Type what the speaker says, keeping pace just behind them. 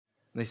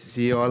Nice to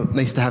see you all.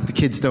 Nice to have the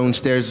kids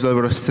downstairs as well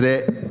with us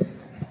today.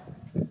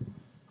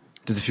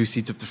 There's a few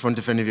seats up the front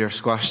if any of you are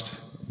squashed.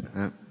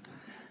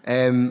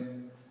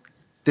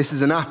 This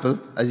is an apple,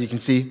 as you can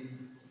see.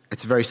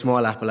 It's a very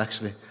small apple,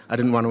 actually. I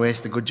didn't want to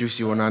waste a good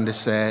juicy one on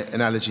this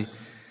analogy.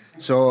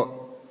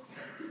 So,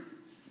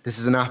 this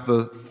is an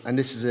apple, and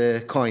this is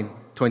a coin,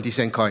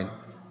 20-cent coin.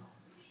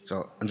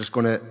 So, I'm just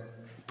going to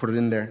put it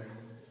in there.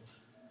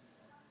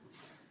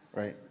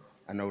 Right,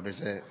 and now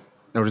there's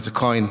a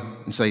coin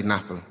inside an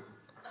apple.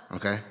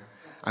 Okay,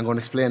 I'm going to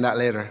explain that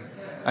later.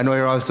 I know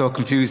you're all so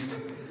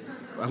confused.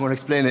 I'm going to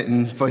explain it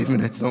in 5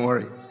 minutes. Don't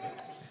worry.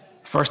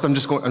 First, I'm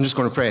just going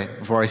to pray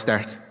before I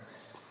start.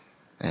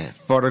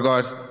 Father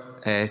God,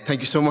 thank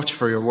you so much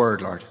for your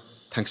word, Lord.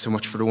 Thanks so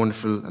much for the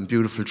wonderful and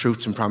beautiful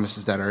truths and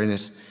promises that are in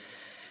it.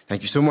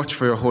 Thank you so much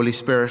for your Holy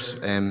Spirit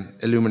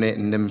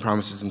illuminating them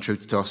promises and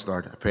truths to us,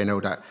 Lord. I pray now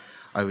that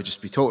I would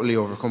just be totally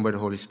overcome by the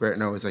Holy Spirit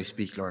now as I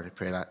speak, Lord. I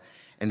pray that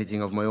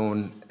anything of my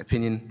own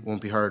opinion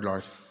won't be heard,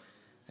 Lord.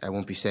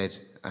 Won't be said.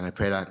 And I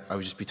pray that I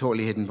would just be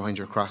totally hidden behind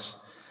your cross.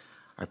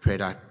 I pray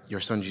that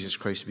your Son, Jesus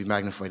Christ, would be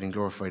magnified and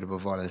glorified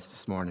above all else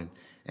this morning.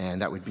 And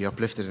that we'd be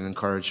uplifted and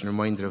encouraged and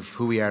reminded of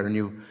who we are in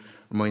you,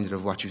 reminded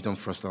of what you've done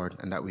for us, Lord.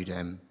 And that we'd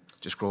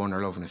just grow in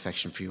our love and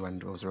affection for you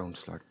and those around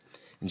us, Lord.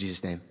 In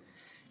Jesus' name,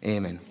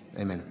 amen.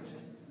 Amen.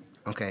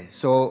 Okay,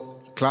 so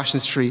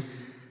Colossians 3,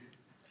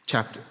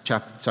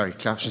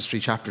 Colossians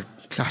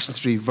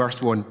 3,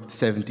 verse 1 to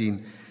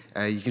 17.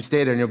 You can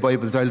stay there in your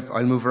Bibles.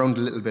 I'll move around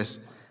a little bit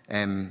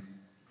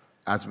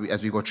as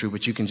we go through,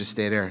 but you can just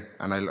stay there,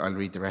 and I'll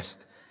read the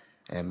rest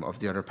of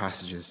the other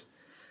passages.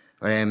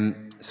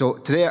 So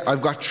today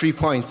I've got 3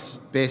 points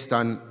based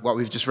on what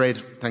we've just read.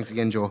 Thanks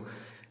again, Joe.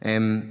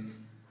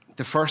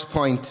 The first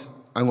point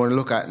I'm going to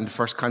look at, and the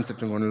first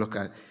concept I'm going to look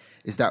at,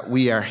 is that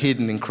we are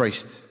hidden in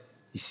Christ.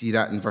 You see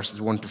that in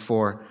verses 1 to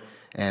 4.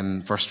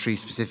 Verse 3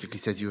 specifically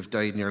says you have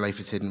died and your life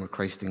is hidden with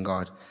Christ in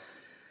God.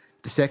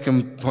 The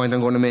second point I'm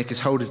going to make is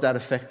how does that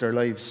affect our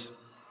lives?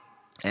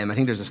 I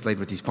think there's a slide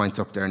with these points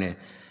up there now.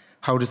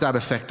 How does that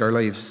affect our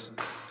lives?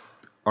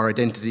 Our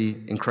identity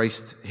in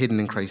Christ, hidden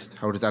in Christ,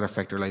 how does that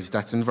affect our lives?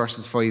 That's in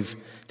verses 5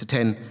 to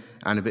 10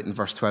 and a bit in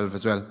verse 12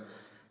 as well.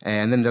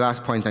 And then the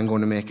last point I'm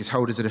going to make is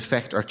how does it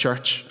affect our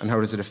church and how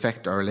does it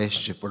affect our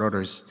relationship with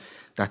others?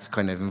 That's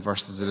kind of in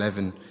verses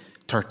 11,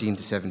 13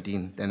 to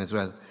 17 then as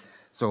well.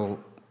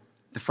 So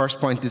the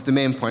first point is the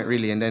main point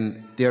really, and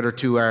then the other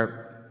two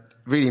are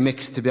really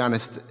mixed, to be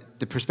honest.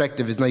 The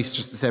perspective is nice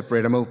just to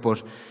separate them out,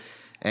 but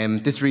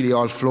this really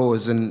all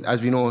flows, and as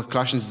we know,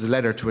 Colossians is a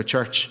letter to a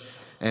church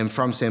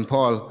from St.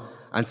 Paul,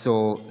 and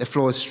so it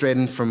flows straight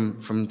in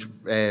from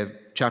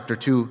chapter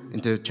 2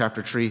 into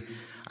chapter 3,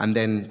 and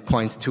then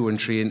points 2 and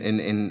 3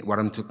 in what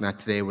I'm looking at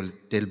today,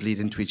 they'll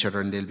bleed into each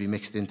other and they'll be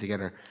mixed in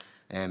together.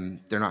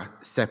 They're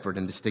not separate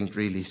and distinct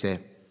really, say.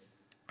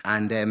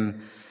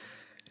 And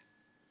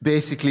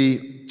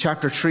basically,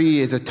 chapter 3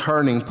 is a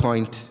turning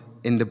point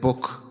in the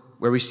book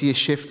where we see a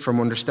shift from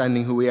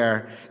understanding who we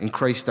are in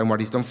Christ and what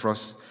he's done for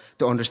us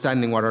to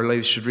understanding what our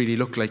lives should really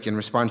look like in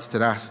response to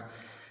that.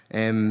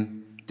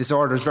 This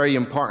order is very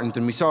important,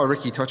 and we saw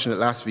Ricky touching it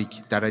last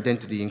week, that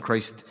identity in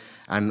Christ,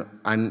 and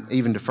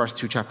even the first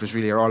 2 chapters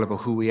really are all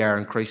about who we are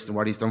in Christ and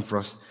what he's done for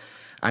us.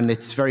 And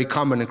it's very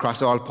common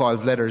across all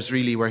Paul's letters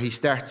really, where he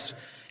starts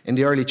in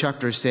the early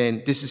chapters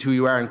saying, this is who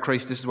you are in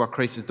Christ, this is what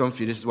Christ has done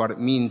for you, this is what it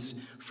means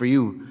for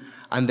you.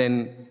 And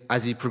then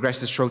as he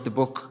progresses throughout the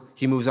book,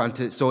 he moves on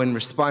to, so in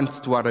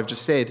response to what I've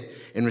just said,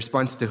 in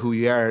response to who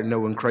you are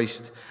now in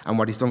Christ and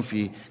what he's done for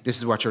you, this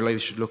is what your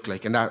lives should look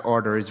like. And that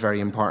order is very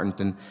important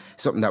and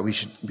something that we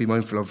should be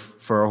mindful of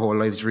for our whole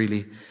lives,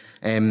 really.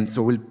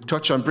 So we'll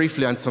touch on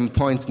briefly on some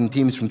points and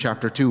themes from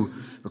chapter 2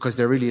 because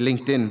they're really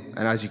linked in.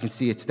 And as you can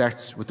see, it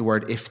starts with the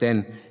word if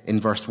then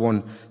in verse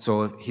 1.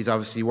 So he's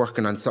obviously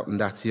working on something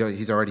that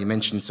he's already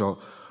mentioned. So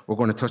we're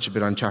going to touch a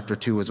bit on chapter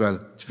 2 as well,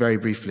 very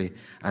briefly,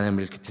 and then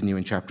we'll continue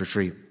in chapter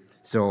 3.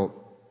 So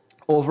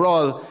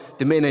overall,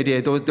 the main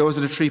idea, those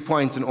are the 3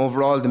 points, and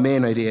overall the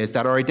main idea is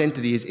that our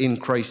identity is in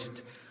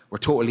Christ. We're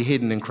totally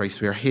hidden in Christ.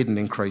 We are hidden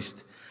in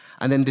Christ.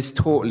 And then this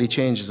totally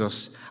changes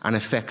us and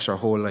affects our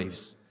whole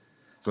lives.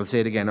 So I'll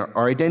say it again.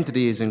 Our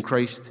identity is in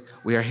Christ.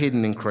 We are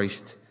hidden in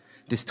Christ.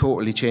 This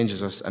totally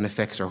changes us and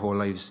affects our whole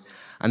lives.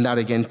 And that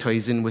again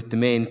ties in with the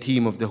main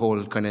theme of the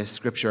whole kind of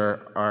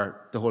scripture,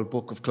 or the whole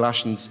book of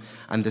Colossians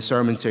and the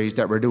sermon series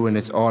that we're doing.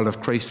 It's all of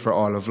Christ for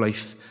all of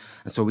life.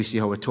 And so we see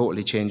how it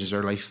totally changes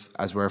our life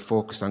as we're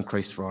focused on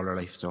Christ for all our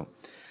life. So,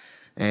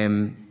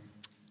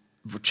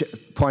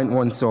 point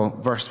 1, so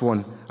verse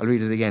 1, I'll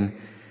read it again.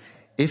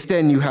 If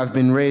then you have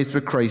been raised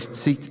with Christ,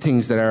 seek the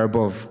things that are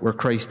above, where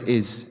Christ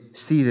is,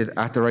 seated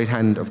at the right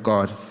hand of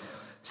God.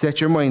 Set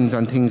your minds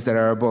on things that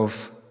are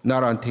above,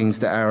 not on things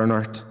that are on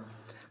earth.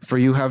 For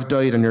you have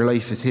died and your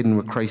life is hidden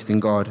with Christ in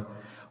God.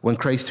 When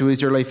Christ, who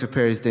is your life,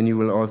 appears, then you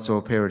will also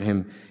appear with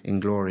him in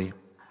glory.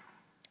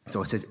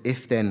 So it says,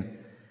 if then.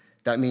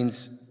 That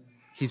means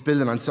he's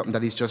building on something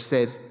that he's just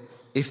said.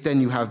 If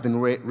then you have been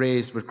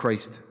raised with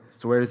Christ.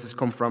 So where does this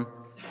come from?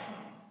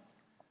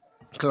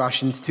 It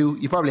Colossians 2.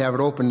 You probably have it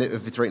open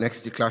if it's right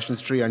next to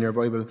Colossians 3 on your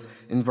Bible.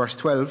 In verse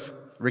 12,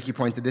 Ricky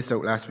pointed this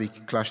out last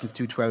week. Colossians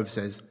 2:12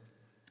 says,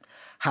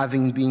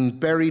 having been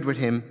buried with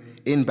him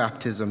in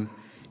baptism,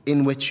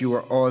 in which you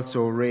were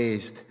also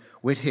raised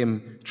with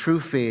him through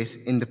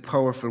faith in the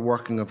powerful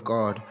working of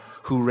God,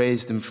 who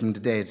raised him from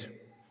the dead.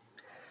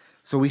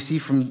 So we see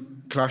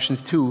from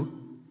Colossians 2,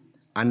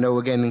 and now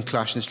again in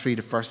Colossians 3,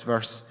 the first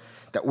verse,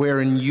 that we're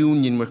in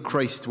union with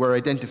Christ. We're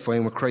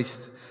identifying with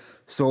Christ.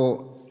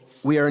 So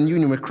we are in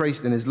union with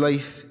Christ in his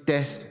life,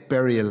 death,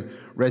 burial,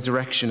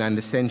 resurrection, and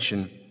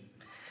ascension.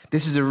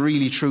 This is a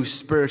really true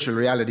spiritual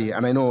reality,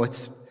 and I know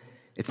it's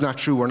not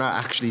true. We're not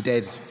actually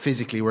dead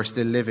physically. We're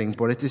still living.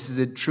 But this is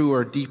a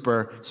truer,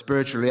 deeper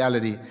spiritual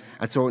reality,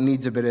 and so it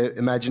needs a bit of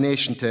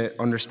imagination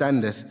to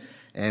understand it,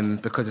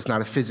 because it's not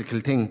a physical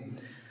thing.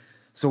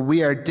 So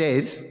we are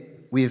dead.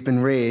 We have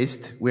been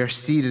raised. We are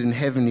seated in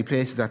heavenly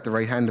places at the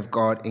right hand of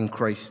God in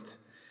Christ.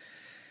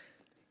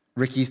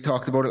 Ricky's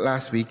talked about it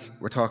last week.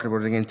 We're talking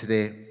about it again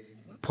today.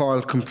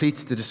 Paul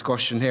completes the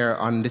discussion here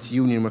on this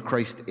union with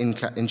Christ in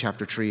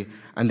chapter 3,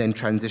 and then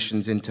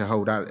transitions into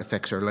how that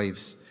affects our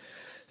lives.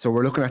 So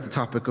we're looking at the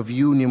topic of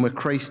union with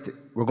Christ.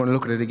 We're going to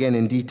look at it again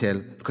in detail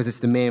because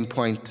it's the main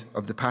point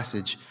of the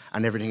passage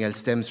and everything else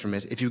stems from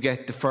it. If you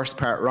get the first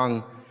part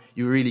wrong,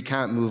 you really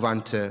can't move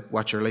on to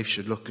what your life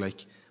should look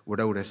like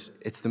without it.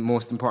 It's the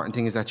most important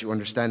thing is that you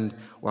understand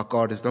what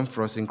God has done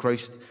for us in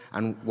Christ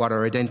and what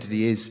our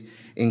identity is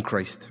in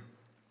Christ.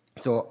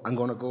 So I'm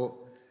going to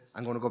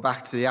go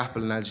back to the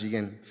apple analogy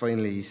again.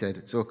 Finally, he said,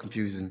 it's so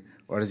confusing.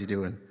 What is he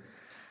doing?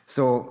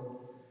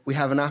 So we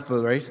have an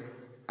apple, right?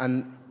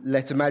 And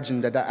let's imagine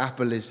that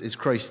apple is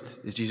Christ,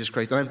 is Jesus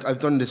Christ. And I've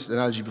done this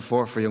analogy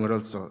before for young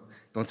adults, so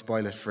don't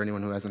spoil it for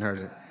anyone who hasn't heard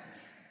it.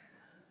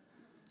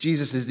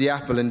 Jesus is the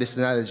apple in this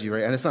analogy,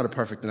 right? And it's not a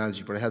perfect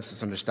analogy, but it helps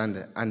us understand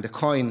it. And the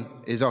coin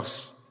is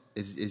us,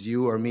 is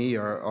you or me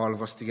or all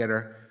of us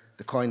together.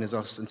 The coin is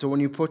us. And so when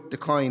you put the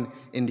coin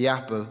in the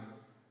apple,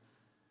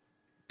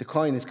 the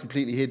coin is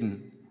completely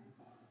hidden.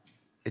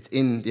 It's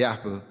in the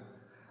apple.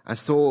 And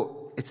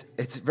so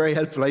it's very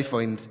helpful, I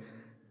find,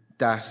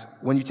 that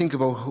when you think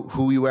about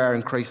who you are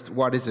in Christ,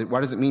 what is it?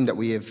 What does it mean that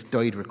we have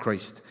died with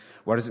Christ?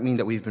 What does it mean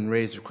that we've been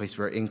raised with Christ?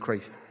 We're in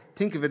Christ.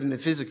 Think of it in a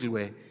physical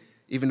way,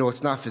 even though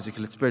it's not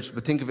physical, it's spiritual,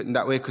 but think of it in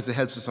that way because it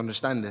helps us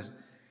understand it.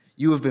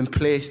 You have been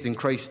placed in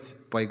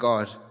Christ by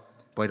God,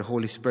 by the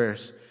Holy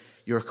Spirit.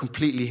 You're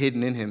completely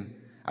hidden in him,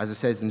 as it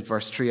says in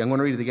verse 3. I'm going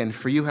to read it again.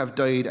 For you have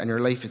died and your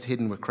life is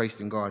hidden with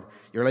Christ in God.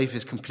 Your life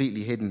is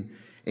completely hidden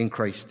in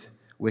Christ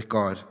with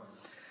God.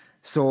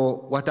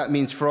 So what that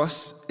means for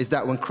us is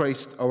that when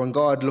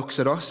God looks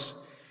at us,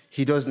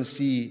 he doesn't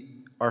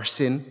see our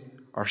sin,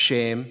 our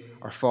shame,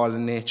 our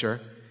fallen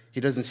nature. He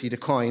doesn't see the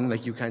coin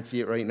like you can't see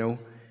it right now.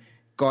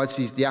 God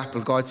sees the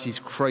apple. God sees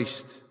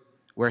Christ.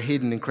 We're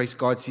hidden in Christ.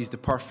 God sees the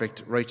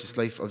perfect, righteous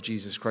life of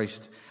Jesus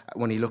Christ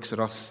when he looks at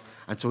us.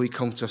 And so he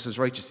counts us as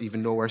righteous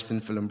even though we're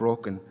sinful and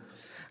broken.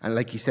 And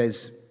like he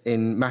says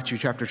in Matthew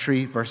chapter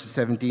 3, verses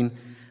 17,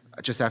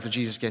 just after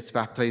Jesus gets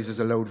baptized, there's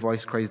a loud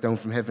voice cries down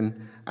from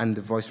heaven, and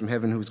the voice from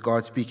heaven, who's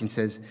God speaking,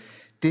 says,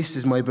 "This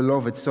is my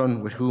beloved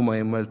Son with whom I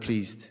am well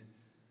pleased."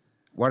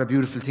 What a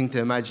beautiful thing to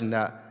imagine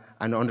that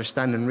and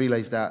understand and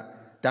realize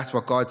that that's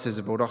what God says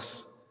about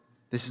us.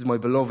 This is my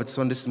beloved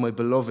Son, this is my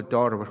beloved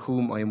daughter with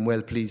whom I am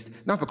well pleased.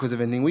 Not because of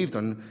anything we've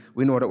done.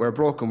 We know that we're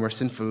broken, we're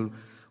sinful,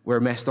 we're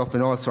messed up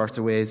in all sorts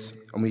of ways,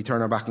 and we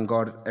turn our back on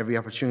God every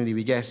opportunity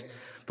we get.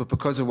 But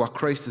because of what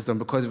Christ has done,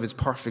 because of his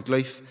perfect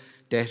life,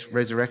 death,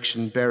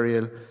 resurrection,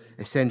 burial,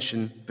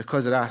 ascension,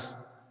 because of that,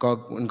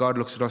 when God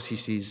looks at us, he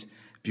sees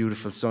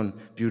beautiful son,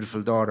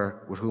 beautiful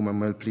daughter with whom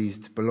I'm well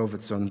pleased,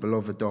 beloved son,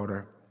 beloved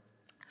daughter.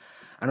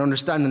 And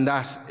understanding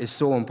that is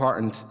so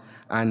important.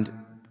 And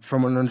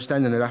from an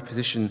understanding of that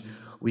position,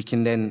 we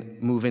can then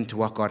move into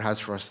what God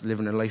has for us,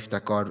 living a life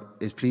that God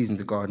is pleasing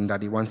to God and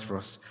that he wants for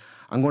us.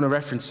 I'm going to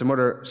reference some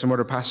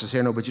other passages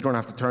here now, but you don't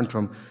have to turn to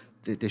them.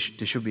 There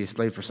should be a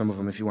slide for some of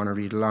them if you want to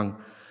read along.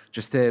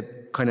 Just to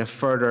kind of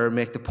further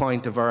make the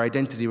point of our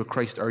identity with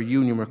Christ, our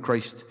union with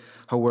Christ,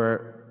 how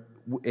we're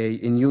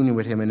in union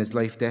with him in his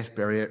life, death,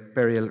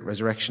 burial,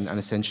 resurrection, and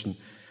ascension.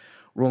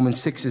 Romans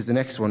 6 is the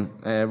next one.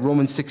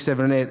 Romans 6,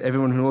 7, and 8.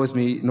 Everyone who knows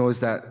me knows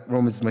that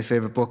Romans is my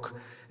favorite book.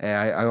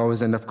 I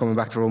always end up coming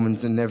back to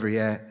Romans in every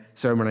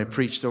sermon I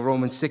preach. So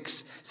Romans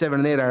 6,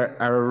 7, and 8 are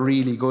a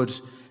really good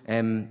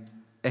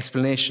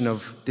explanation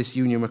of this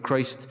union with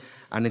Christ.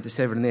 And into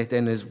 7 and 8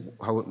 then is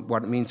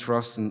what it means for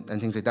us and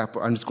things like that.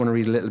 But I'm just going to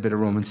read a little bit of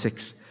Romans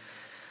 6.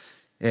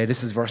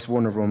 This is verse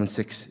 1 of Romans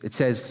 6. It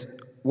says,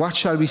 "What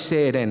shall we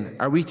say then?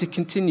 Are we to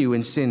continue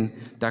in sin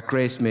that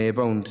grace may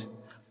abound?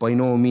 By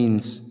no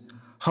means.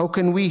 How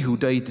can we who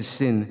died to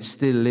sin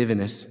still live in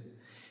it?"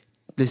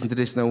 Listen to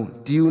this now.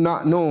 "Do you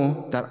not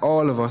know that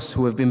all of us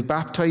who have been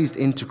baptized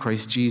into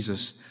Christ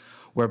Jesus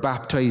were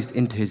baptized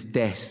into his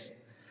death?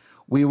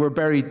 We were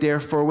buried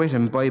therefore with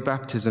him by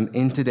baptism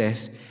into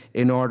death,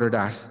 in order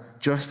that,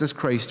 just as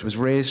Christ was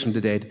raised from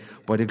the dead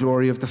by the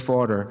glory of the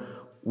Father,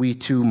 we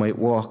too might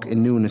walk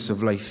in newness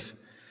of life.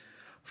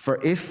 For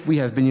if we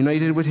have been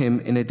united with him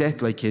in a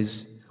death like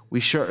his, we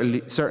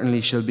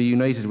certainly shall be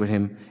united with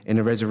him in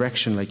a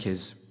resurrection like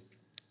his.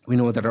 We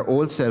know that our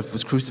old self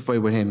was crucified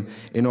with him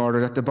in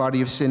order that the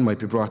body of sin might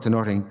be brought to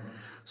nothing,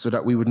 so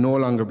that we would no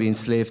longer be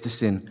enslaved to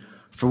sin.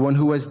 For one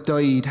who has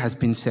died has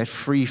been set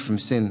free from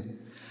sin.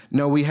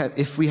 Now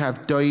if we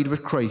have died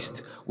with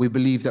Christ, we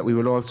believe that we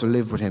will also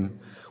live with him.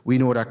 We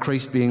know that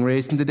Christ, being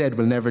raised from the dead,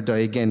 will never die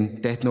again.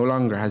 Death no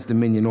longer has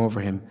dominion over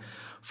him.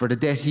 For the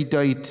death he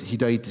died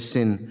to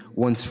sin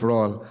once for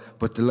all,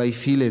 but the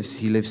life he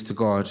lives to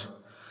God.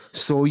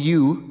 So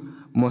you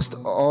must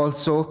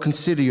also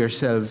consider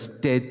yourselves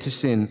dead to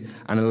sin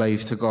and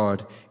alive to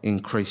God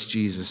in Christ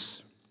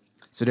Jesus.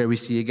 So there we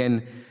see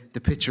again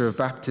the picture of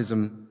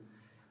baptism.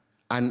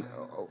 And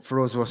for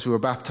those of us who are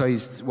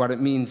baptized, what it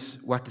means,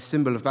 what the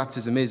symbol of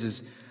baptism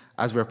is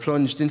as we're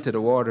plunged into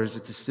the waters,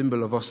 it's a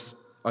symbol of us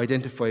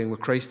identifying with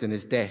Christ in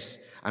his death,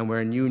 and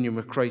we're in union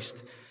with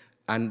Christ,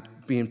 and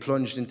being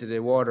plunged into the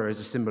water is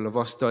a symbol of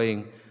us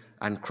dying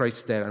and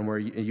Christ's dead, and we're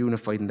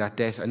unified in that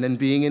death. And then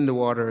being in the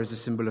water is a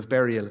symbol of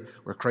burial,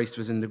 where Christ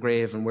was in the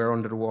grave and we're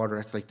under the water.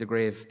 It's like the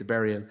grave, the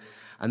burial.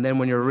 And then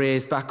when you're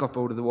raised back up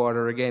out of the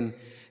water again,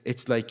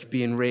 it's like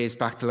being raised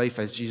back to life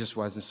as Jesus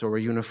was. And so we're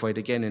unified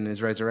again in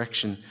his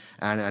resurrection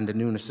and the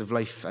newness of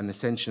life and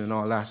ascension and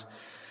all that.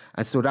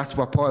 And so that's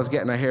what Paul's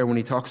getting at here when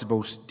he talks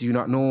about, do you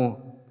not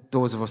know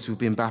those of us who've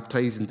been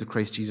baptized into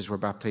Christ Jesus were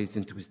baptized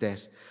into his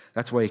death?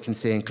 That's why he can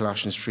say in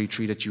Colossians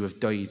 3:3 that you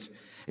have died.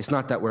 It's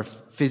not that we're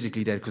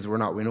physically dead, because we're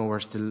not. We know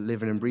we're still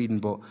living and breathing,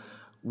 but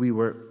we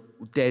were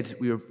dead.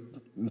 We were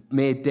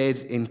made dead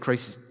in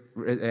Christ's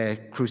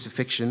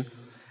crucifixion,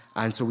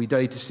 and so we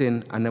died to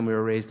sin, and then we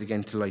were raised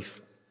again to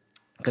life.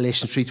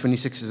 Galatians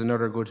 3:26 is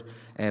another good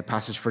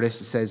passage for this.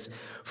 It says,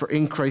 "For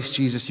in Christ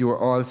Jesus you are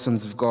all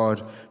sons of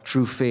God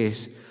through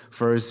faith.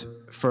 For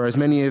as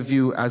many of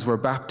you as were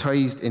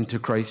baptized into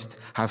Christ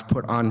have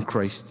put on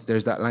Christ."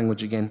 There's that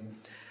language again.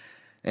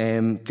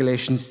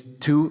 Galatians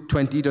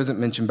 2:20 doesn't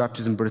mention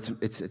baptism, but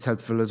it's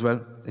helpful as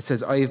well. It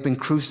says, "I have been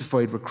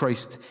crucified with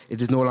Christ.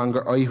 It is no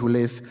longer I who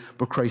live,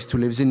 but Christ who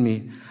lives in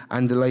me.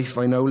 And the life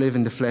I now live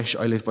in the flesh,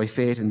 I live by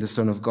faith in the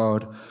Son of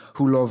God,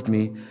 who loved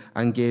me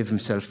and gave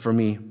himself for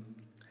me."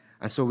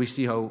 And so we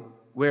see how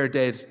we're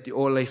dead, the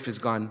old life is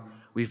gone.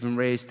 We've been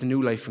raised to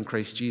new life in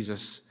Christ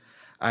Jesus.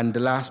 And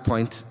the last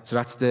point, so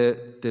that's the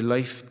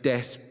life,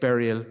 death,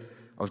 burial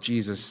of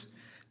Jesus,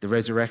 the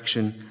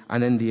resurrection,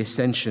 and then the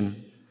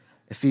ascension.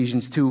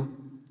 Ephesians 2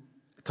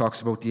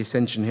 talks about the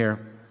ascension here.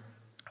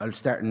 I'll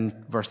start in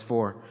verse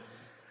 4.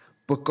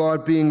 "But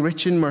God, being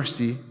rich in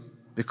mercy,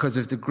 because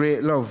of the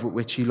great love with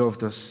which he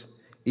loved us,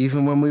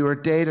 even when we were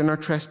dead in our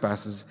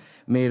trespasses,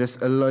 made us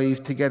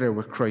alive together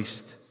with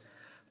Christ.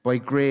 By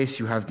grace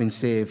you have been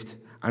saved,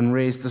 and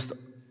raised us,"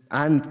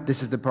 and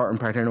this is the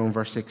important part here now in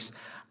verse 6,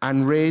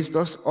 "and raised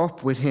us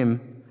up with him,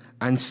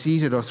 and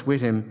seated us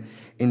with him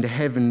in the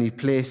heavenly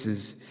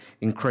places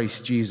in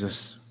Christ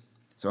Jesus."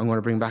 So I'm going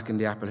to bring back in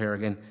the apple here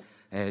again.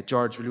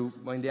 George, will you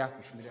mind the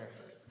apple from there?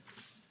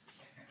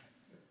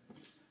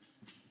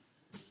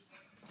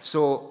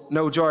 So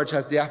now George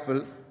has the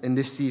apple in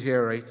this seat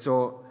here, right?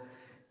 So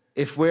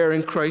if we're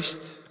in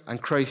Christ,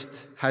 and Christ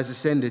has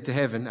ascended to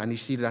heaven, and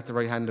he's seated at the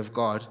right hand of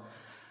God,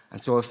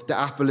 and so if the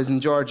apple is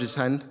in George's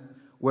hand,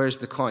 where's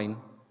the coin?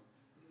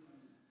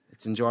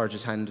 It's in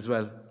George's hand as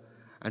well.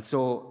 And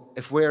so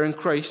if we're in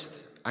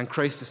Christ, and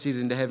Christ is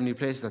seated in the heavenly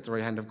places at the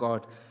right hand of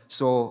God,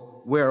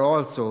 so we're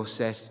also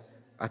set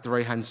at the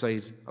right-hand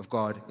side of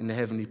God in the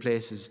heavenly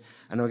places.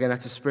 And again,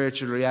 that's a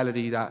spiritual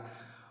reality that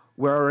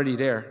we're already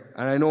there.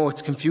 And I know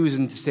it's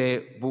confusing to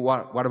say, but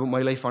what about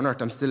my life on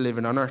earth? I'm still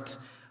living on earth.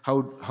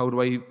 How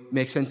do I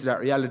make sense of that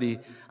reality?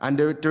 And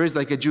there is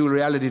like a dual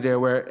reality there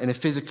where in a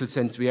physical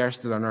sense we are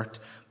still on earth,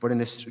 but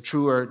in a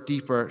truer,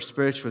 deeper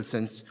spiritual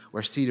sense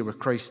we're seated with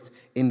Christ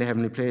in the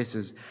heavenly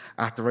places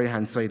at the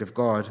right-hand side of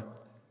God,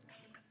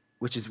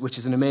 which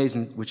is an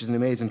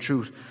amazing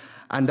truth.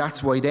 And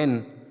that's why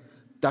then,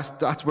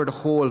 that's where the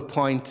whole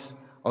point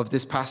of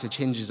this passage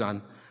hinges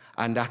on.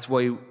 And that's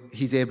why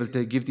he's able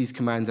to give these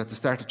commands at the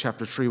start of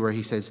chapter 3, where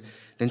he says,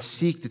 "Then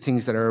seek the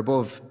things that are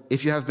above.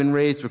 If you have been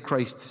raised with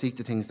Christ, seek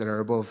the things that are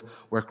above,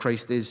 where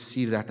Christ is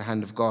seated at the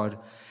hand of God.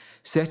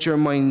 Set your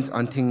minds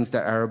on things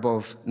that are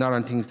above, not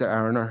on things that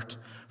are on earth.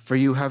 For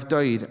you have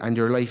died, and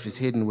your life is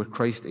hidden with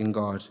Christ in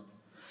God."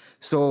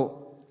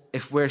 So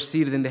if we're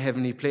seated in the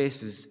heavenly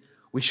places,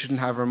 we shouldn't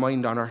have our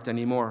mind on earth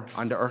anymore,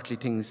 on the earthly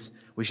things.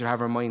 We should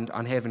have our mind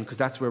on heaven, because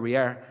that's where we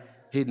are,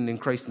 hidden in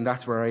Christ, and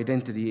that's where our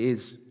identity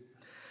is.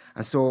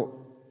 And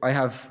so I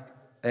have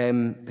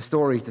a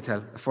story to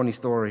tell, a funny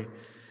story.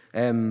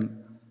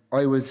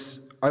 I was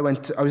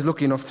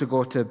lucky enough to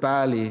go to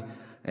Bali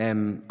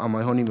on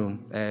my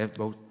honeymoon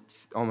about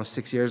almost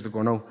 6 years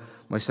ago now.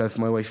 Myself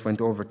and my wife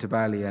went over to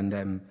Bali,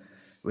 and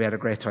we had a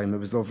great time. It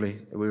was lovely.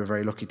 We were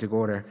very lucky to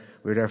go there.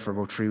 We were there for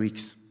about 3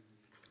 weeks.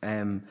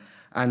 And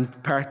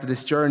part of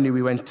this journey,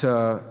 we went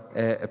to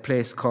a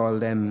place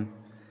called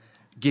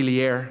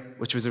Gili Air,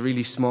 which was a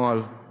really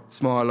small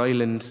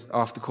island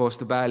off the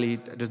coast of Bali.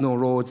 There's no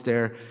roads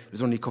there.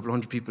 There's only a couple of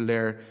hundred people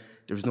there.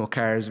 There was no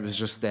cars. It was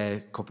just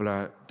a couple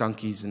of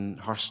donkeys and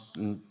horse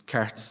and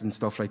carts and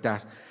stuff like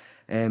that.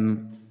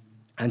 And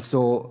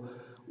so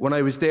when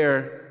I was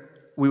there,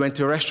 we went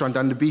to a restaurant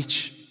on the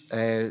beach.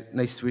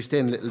 Nice. We were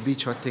staying in a little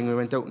beach hut thing. We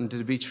went out into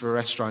the beach for a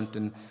restaurant,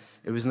 and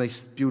it was a nice,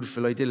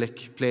 beautiful,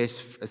 idyllic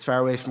place, as far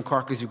away from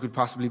Cork as you could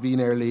possibly be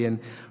nearly. And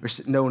we're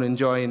sitting down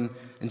enjoying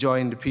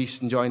the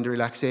peace, enjoying the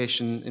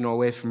relaxation,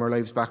 away from our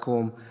lives back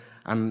home.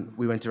 And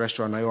we went to a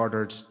restaurant. I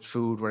ordered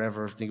food,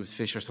 whatever. I think it was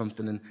fish or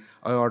something. And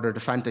I ordered a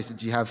Fanta. I said,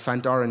 "Do you have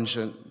Fanta orange?"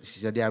 And she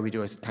said, "Yeah, we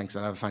do." I said, "Thanks,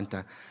 I'll have a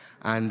Fanta."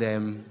 And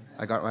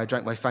I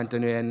drank my Fanta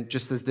anyway. And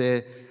just as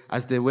the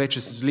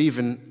waitress was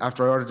leaving,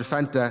 after I ordered the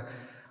Fanta,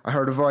 I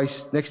heard a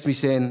voice next to me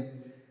saying,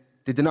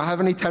 "Did they not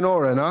have any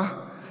Tanora,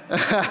 no?"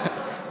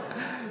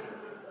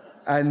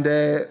 And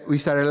we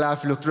started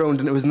laughing, looked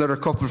around, and it was another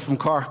couple from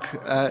Cork.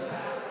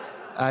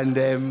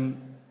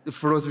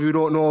 For those of you who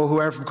don't know who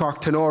are from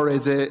Cork, Tanora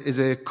is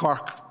a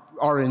Cork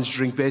orange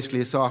drink,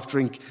 basically a soft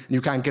drink, and you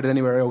can't get it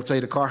anywhere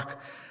outside of Cork.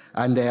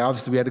 And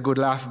obviously we had a good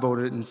laugh about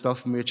it and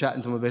stuff, and we were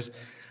chatting to them a bit.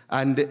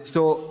 And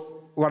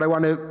so what I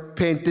want to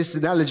paint this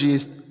analogy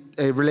is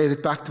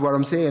related back to what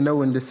I'm saying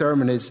now in the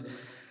sermon is,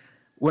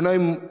 when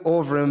I'm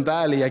over in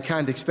Bali, I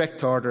can't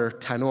expect to order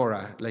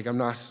Tanora. Like I'm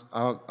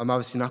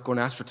obviously not going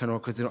to ask for Tanora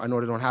because I know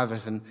they don't have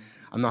it, and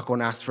I'm not going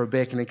to ask for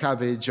bacon and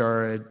cabbage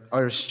or an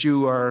Irish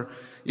stew or,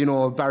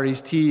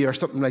 Barry's tea or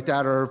something like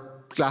that, or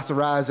a glass of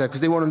Raza, because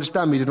they won't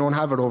understand me. They don't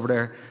have it over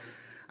there.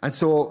 And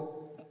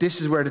so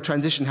this is where the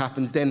transition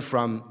happens then,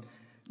 from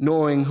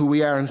knowing who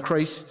we are in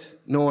Christ,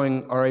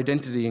 knowing our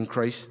identity in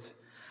Christ,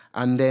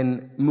 and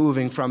then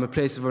moving from a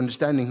place of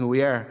understanding who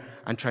we are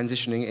and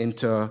transitioning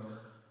into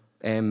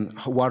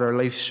what our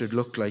life should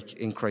look like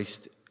in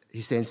Christ.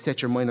 He's saying,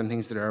 set your mind on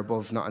things that are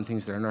above, not on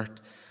things that are on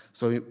earth.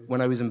 So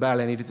when I was in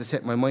Bali, I needed to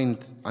set my mind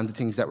on the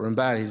things that were in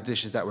Bali, the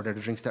dishes that were there, the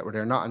drinks that were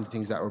there, not on the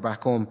things that were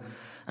back home.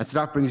 And so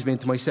that brings me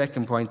into my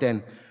second point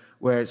then,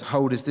 whereas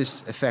how does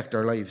this affect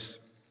our lives?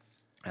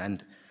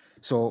 And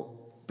so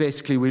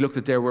basically we looked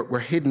at there, we're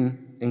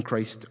hidden in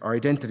Christ, our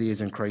identity is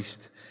in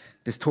Christ.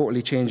 This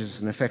totally changes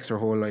and affects our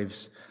whole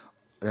lives.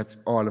 That's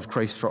all of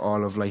Christ for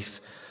all of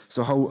life.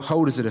 So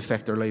how does it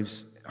affect our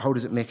lives? How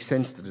does it make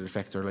sense that it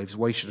affects our lives?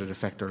 Why should it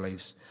affect our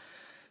lives?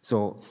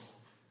 So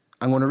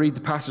I'm going to read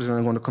the passage and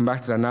I'm going to come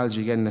back to that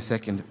analogy again in a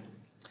second.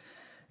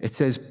 It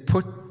says,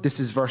 this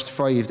is verse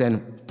 5 then,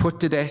 put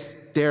to death,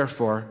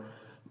 therefore,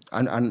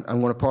 and I'm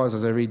going to pause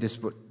as I read this,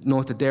 but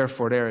note the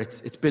therefore there,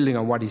 it's building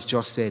on what he's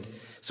just said.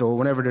 So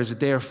whenever there's a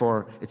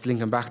therefore, it's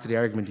linking back to the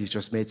argument he's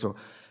just made. So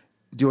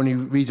the only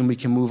reason we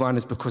can move on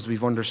is because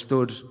we've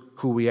understood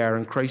who we are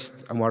in Christ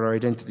and what our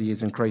identity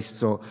is in Christ.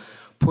 So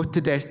put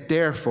to death,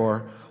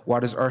 therefore,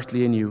 what is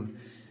earthly in you: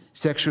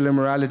 sexual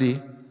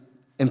immorality,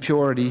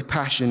 impurity,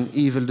 passion,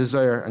 evil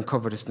desire, and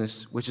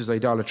covetousness, which is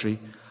idolatry.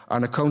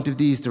 On account of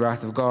these, the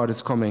wrath of God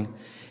is coming.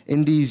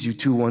 In these you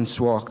too once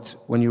walked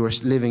when you were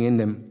living in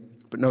them,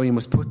 but now you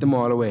must put them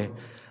all away: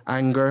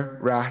 anger,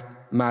 wrath,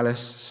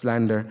 malice,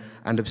 slander,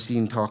 and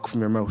obscene talk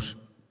from your mouth.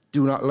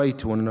 Do not lie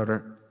to one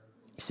another,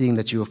 seeing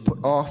that you have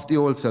put off the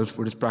old self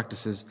with its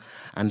practices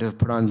and have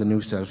put on the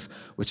new self,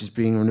 which is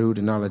being renewed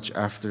in knowledge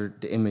after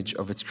the image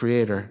of its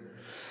creator.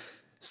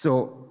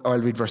 So I'll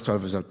read verse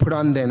 12 as well. Put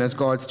on then, as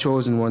God's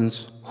chosen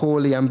ones,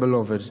 holy and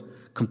beloved,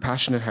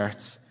 compassionate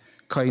hearts,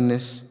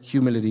 kindness,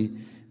 humility,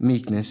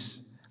 meekness,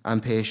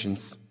 and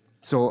patience.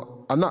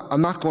 So I'm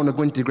not going to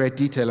go into great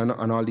detail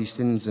on all these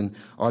sins and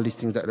all these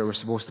things that we're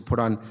supposed to put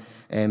on.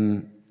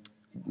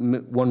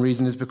 One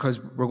reason is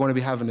because we're going to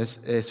be having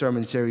a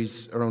sermon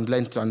series around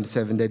Lent on the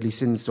 7 deadly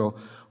sins, so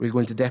we'll go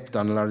into depth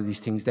on a lot of these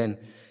things then.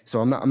 So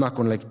I'm not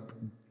going to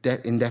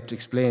in-depth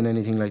explain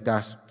anything like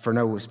that for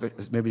now,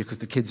 maybe because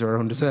the kids are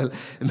around as well.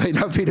 It might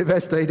not be the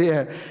best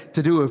idea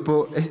to do it,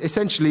 but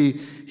essentially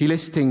he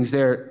lists things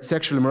there.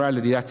 Sexual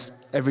immorality, that's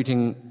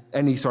everything,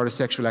 any sort of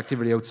sexual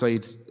activity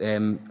outside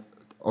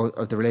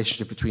of the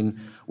relationship between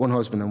one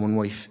husband and one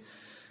wife.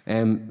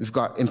 We've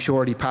got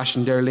impurity,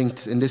 passion, they're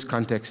linked in this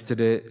context to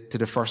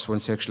the first one,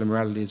 sexual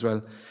immorality as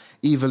well.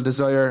 Evil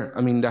desire,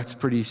 that's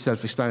pretty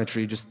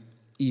self-explanatory, just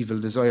evil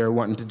desire,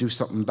 wanting to do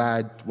something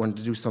bad, wanting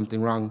to do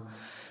something wrong.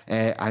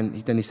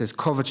 And then he says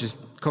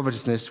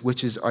covetousness,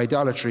 which is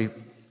idolatry.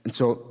 And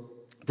so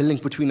the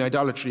link between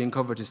idolatry and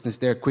covetousness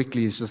there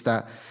quickly is just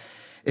that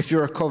if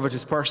you're a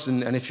covetous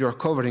person and if you're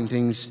coveting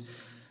things,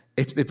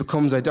 it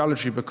becomes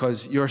idolatry,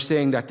 because you're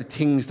saying that the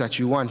things that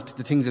you want,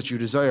 the things that you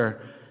desire,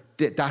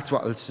 that's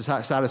what will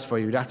satisfy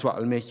you, that's what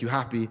will make you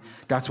happy,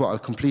 that's what will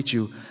complete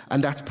you.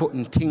 And that's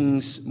putting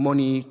things,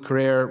 money,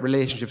 career,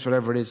 relationships,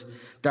 whatever it is,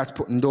 that's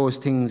putting those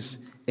things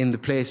in the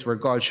place where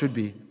God should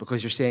be,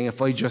 because you're saying,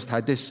 if I just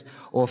had this,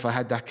 or if I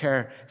had that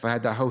car, if I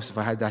had that house, if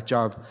I had that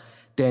job,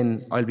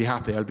 then I'll be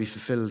happy, I'll be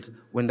fulfilled,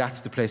 when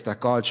that's the place that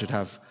God should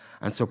have.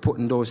 And so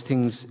putting those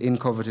things in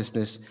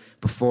covetousness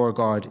before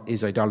God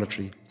is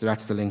idolatry. So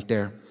that's the link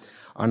there.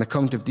 On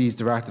account of these,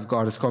 the wrath of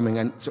God is coming.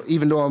 And so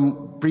even though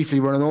I'm briefly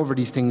running over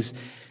these things,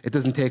 it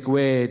doesn't take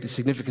away the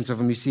significance of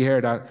them. You see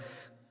here that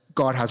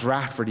God has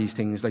wrath for these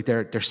things, like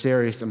they're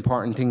serious,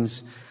 important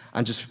things.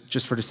 And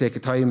just for the sake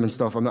of time and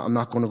stuff, I'm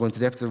not going to go into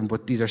depth of them,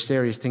 but these are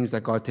serious things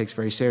that God takes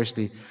very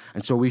seriously.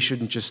 And so we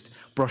shouldn't just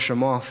brush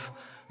them off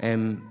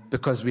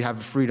because we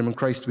have freedom in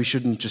Christ. We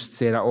shouldn't just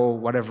say that, oh,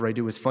 whatever I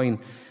do is fine.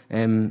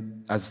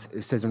 As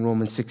it says in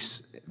Romans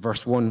 6,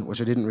 verse 1,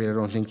 which I didn't read, I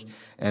don't think,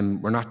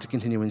 we're not to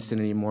continue in sin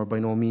anymore, by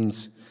no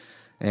means,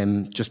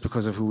 just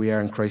because of who we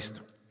are in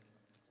Christ.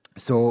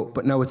 So,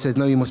 but now it says,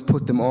 now you must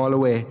put them all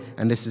away,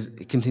 and this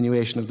is a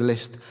continuation of the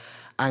list.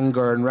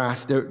 Anger and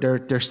wrath,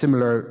 they're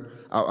similar.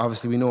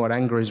 Obviously, we know what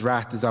anger is.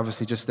 Wrath is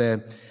obviously just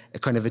a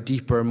kind of a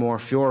deeper, more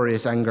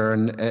furious anger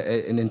and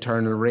an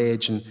internal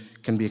rage, and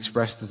can be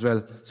expressed as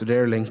well. So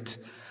they're linked.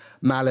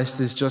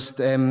 Malice is just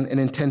an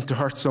intent to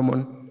hurt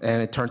someone,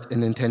 an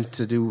intent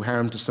to do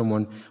harm to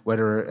someone,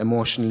 whether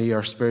emotionally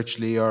or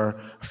spiritually or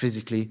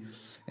physically.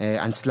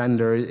 And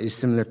slander is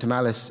similar to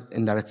malice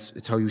in that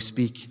it's how you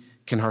speak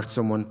can hurt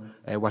someone,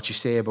 what you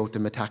say about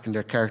them, attacking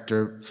their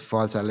character,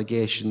 false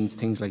allegations,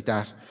 things like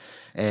that.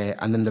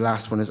 And then the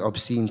last one is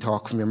obscene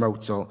talk from your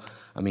mouth. So,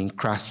 I mean,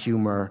 crass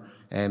humour,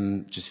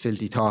 just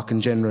filthy talk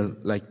in general.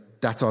 Like,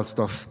 that's all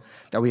stuff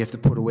that we have to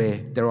put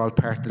away. They're all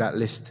part of that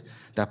list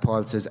that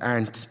Paul says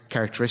aren't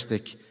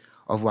characteristic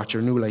of what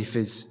your new life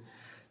is.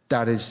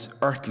 That is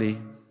earthly,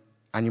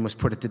 and you must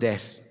put it to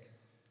death.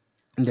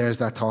 And there's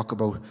that talk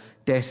about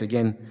death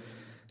again.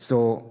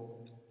 So,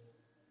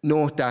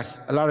 note that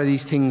a lot of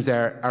these things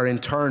are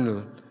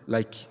internal,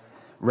 like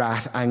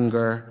wrath,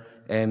 anger,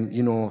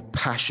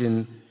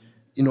 passion,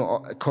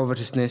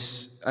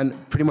 covetousness,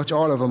 and pretty much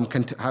all of them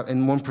can,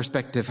 in one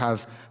perspective,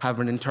 have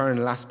an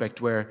internal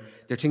aspect where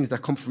they're things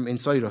that come from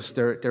inside us.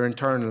 They're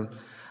internal,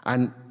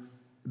 and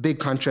big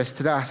contrast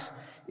to that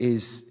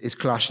is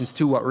Colossians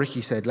 2, what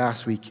Ricky said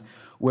last week,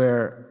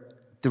 where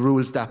the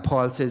rules that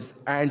Paul says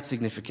aren't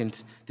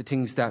significant, the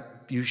things that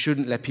you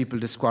shouldn't let people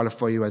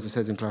disqualify you, as it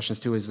says in Colossians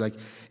 2, is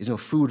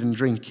food and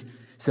drink,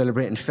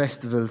 celebrating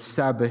festivals,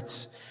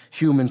 Sabbaths,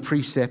 human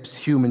precepts,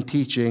 human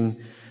teaching.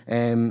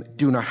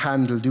 Do not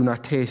handle, do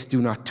not taste,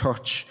 do not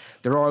touch.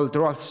 They're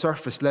all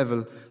surface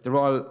level. They're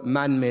all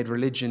man-made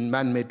religion,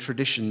 man-made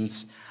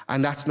traditions,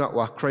 and that's not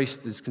what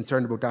Christ is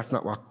concerned about. That's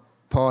not what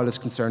Paul is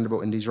concerned about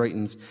in these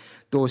writings.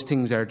 Those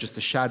things are just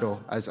a shadow,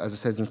 as it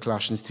says in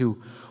Colossians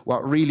 2.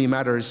 What really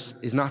matters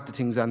is not the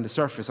things on the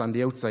surface, on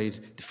the outside,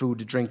 the food,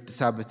 the drink, the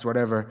Sabbaths,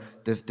 whatever,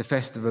 the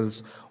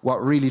festivals.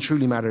 What really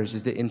truly matters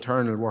is the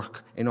internal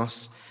work in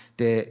us,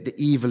 the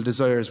evil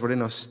desires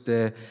within us,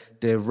 the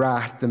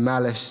wrath, the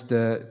malice,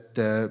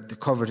 the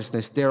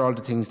covetousness. They're all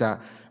the things that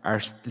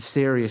are the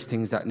serious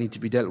things that need to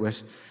be dealt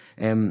with.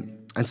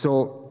 And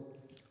so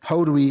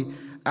how do we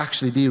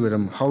actually deal with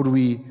them? How do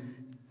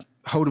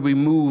we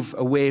move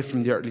away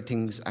from the earthly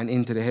things and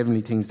into the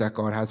heavenly things that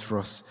God has for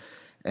us?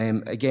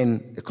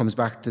 Again, it comes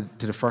back to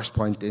the first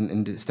point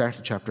in the start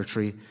of chapter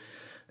 3.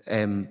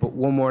 But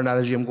one more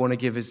analogy I'm going to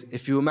give is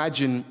if you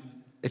imagine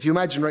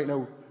right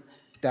now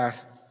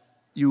that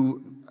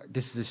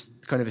this is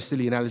kind of a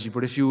silly analogy,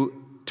 but if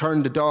you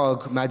turn the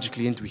dog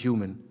magically into a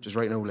human, just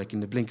right now, like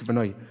in the blink of an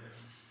eye,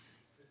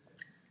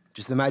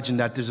 just imagine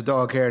that there's a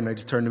dog here and I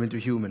just turn him into a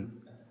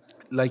human.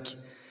 Like,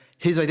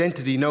 his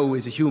identity now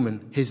is a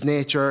human. His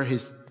nature,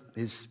 his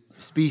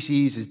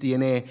species, his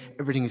DNA,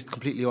 everything is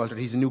completely altered.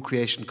 He's a new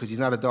creation because he's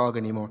not a dog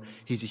anymore.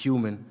 He's a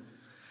human.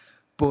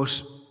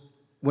 But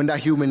when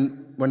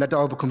that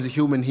dog becomes a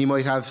human, he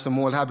might have some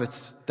old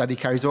habits that he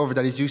carries over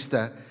that he's used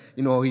to.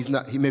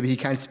 Maybe he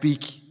can't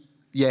speak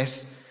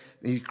yet.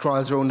 He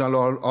crawls around on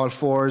all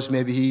fours.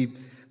 Maybe he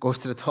goes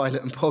to the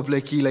toilet in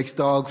public. He likes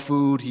dog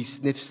food. He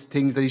sniffs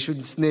things that he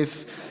shouldn't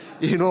sniff.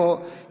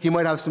 He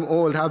might have some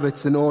old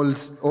habits and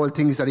old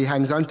things that he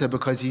hangs onto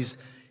because he's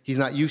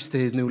not used to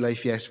his new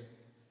life yet.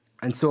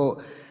 And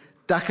so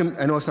that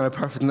I know it's not a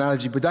perfect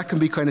analogy, but that can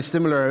be kind of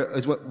similar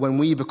as when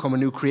we become a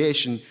new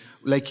creation.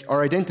 Like,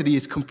 our identity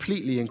is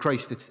completely in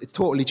Christ. It's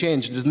totally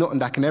changed. There's nothing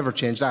that can ever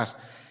change that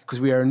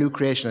because we are a new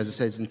creation, as it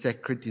says in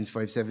 2 Corinthians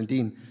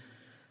 5:17.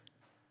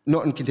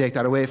 Nothing can take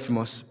that away from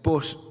us.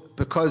 But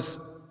because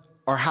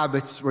our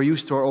habits, we're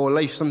used to our old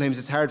life, sometimes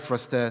it's hard for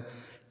us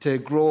to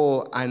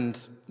grow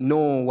and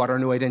know what our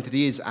new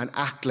identity is and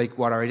act like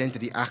what our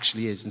identity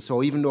actually is. And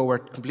so even though we're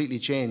completely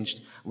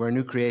changed, we're a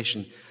new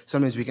creation,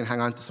 sometimes we can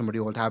hang on to some of the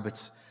old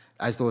habits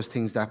as those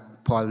things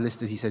that Paul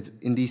listed. He said,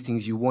 in these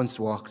things you once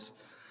walked,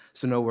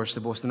 so now we're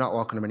supposed to not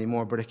walk in them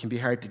anymore, but it can be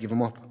hard to give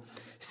them up.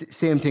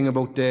 Same thing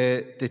about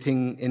the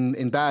thing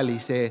in Bali.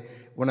 Say,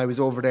 when I was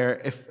over there,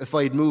 if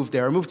I'd moved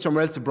there or moved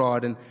somewhere else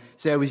abroad, and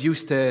say I was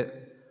used to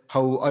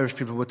how Irish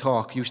people would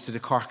talk, used to the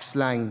Cork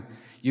slang,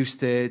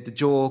 used to the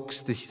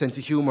jokes, the sense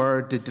of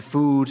humour, the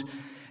food.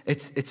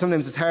 It's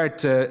sometimes it's hard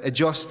to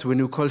adjust to a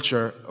new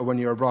culture, or when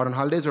you're abroad on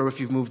holidays, or if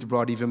you've moved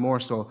abroad even more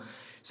so.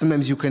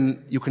 Sometimes you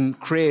can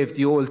crave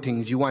the old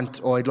things. You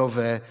want, I'd love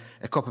a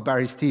cup of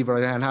Barry's tea,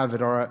 but I can't have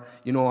it, or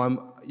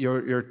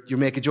you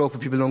make a joke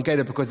but people don't get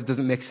it because it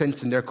doesn't make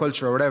sense in their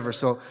culture or whatever.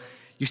 So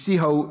you see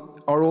how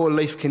our old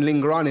life can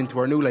linger on into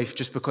our new life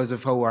just because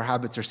of how our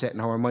habits are set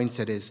and how our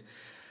mindset is.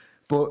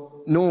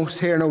 But note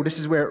here now, this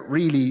is where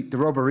really the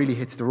rubber really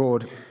hits the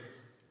road.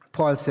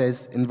 Paul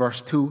says in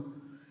verse 2,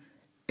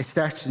 It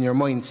starts in your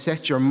mind.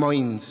 Set your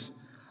minds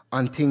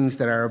on things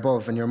that are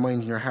above, and your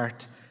mind and your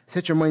heart.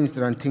 Set your minds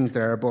on things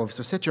that are above.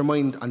 So set your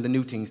mind on the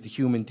new things, the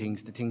human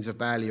things, the things of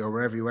Bali or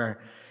wherever you are,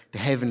 the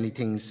heavenly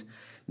things,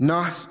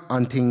 not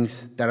on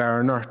things that are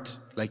on earth,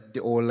 like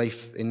the old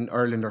life in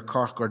Ireland or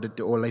Cork or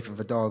the old life of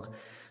a dog.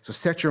 So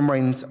set your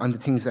minds on the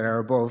things that are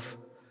above,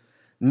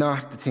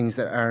 not the things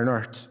that are on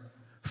earth.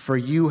 For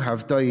you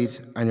have died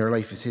and your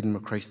life is hidden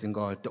with Christ in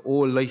God. The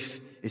old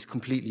life is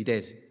completely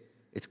dead.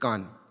 It's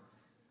gone.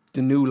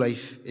 The new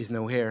life is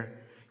now here.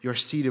 You're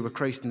seated with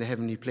Christ in the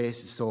heavenly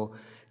places. So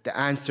the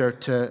answer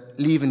to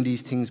leaving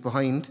these things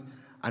behind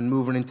and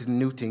moving into the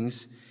new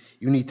things,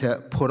 you need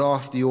to put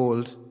off the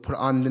old, put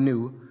on the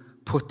new,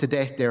 put to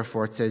death,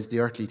 therefore, it says, the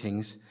earthly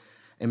things,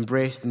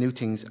 embrace the new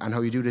things. And how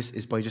you do this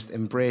is by just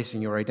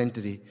embracing your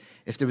identity.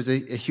 If there was a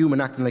human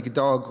acting like a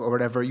dog or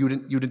whatever, you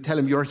didn't tell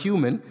him you're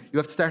human. You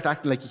have to start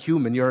acting like a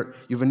human. You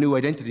have a new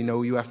identity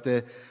now. You have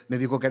to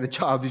maybe go get a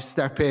job. You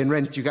start paying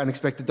rent. You can't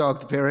expect the dog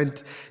to pay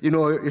rent.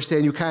 You're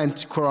saying you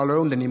can't crawl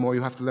around anymore.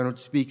 You have to learn how to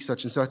speak,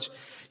 such and such.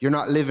 You're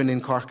not living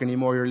in Cork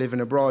anymore. You're living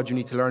abroad. You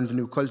need to learn the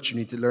new culture. You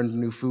need to learn the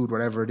new food,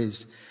 whatever it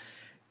is.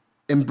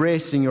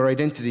 Embracing your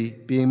identity,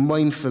 being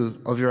mindful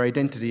of your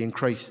identity in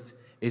Christ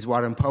is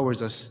what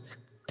empowers us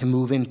to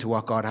move into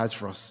what God has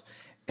for us.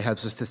 It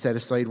helps us to set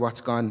aside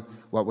what's gone,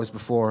 what was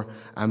before,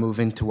 and move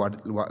into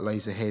what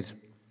lies ahead.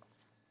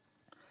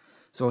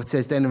 So it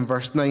says then in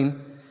verse 9,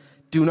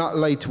 do not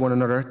lie to one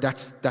another.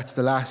 That's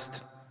the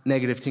last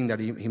negative thing that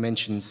he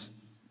mentions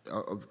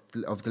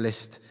of the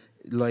list,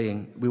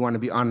 lying. We want to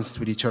be honest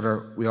with each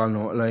other. We all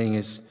know what lying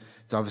is.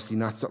 It's obviously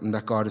not something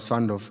that God is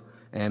fond of.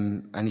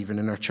 And even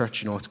in our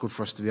church, it's good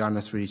for us to be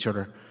honest with each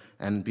other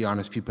and be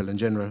honest people in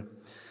general.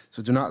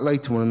 So do not lie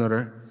to one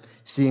another,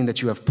 seeing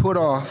that you have put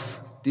off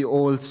the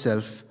old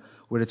self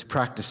with its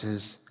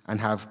practices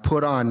and have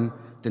put on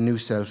the new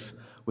self,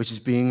 which is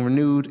being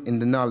renewed in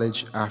the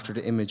knowledge after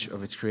the image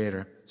of its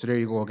creator. So there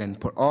you go again.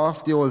 Put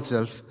off the old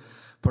self,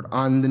 put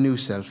on the new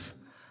self.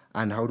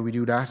 And how do we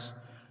do that?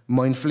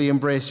 Mindfully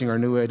embracing our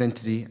new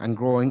identity and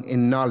growing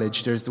in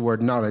knowledge. There's the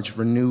word knowledge,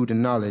 renewed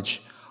in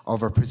knowledge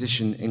of our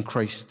position in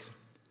Christ.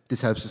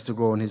 This helps us to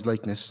grow in his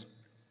likeness.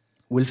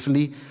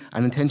 Willfully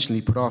and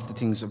intentionally put off the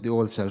things of the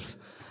old self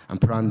and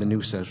put on the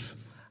new self.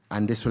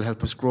 And this will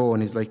help us grow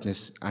in his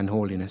likeness and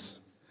holiness.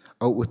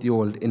 Out with the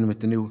old, in with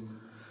the new.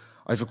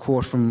 I have a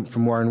quote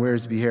from Warren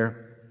Wiersbe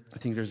here. I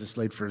think there's a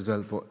slide for it as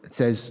well, but it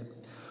says,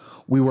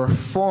 we were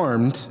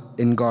formed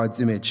in God's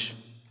image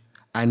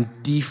and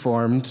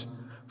deformed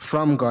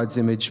from God's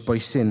image by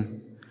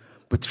sin.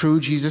 But through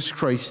Jesus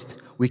Christ,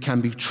 we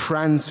can be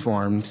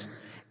transformed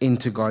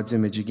into God's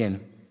image again.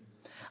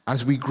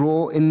 As we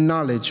grow in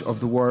knowledge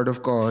of the Word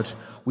of God,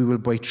 we will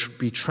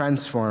be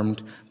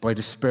transformed by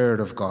the Spirit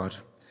of God.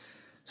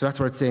 So that's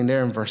what it's saying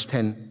there in verse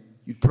 10.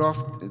 You put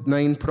off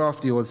 9, put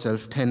off the old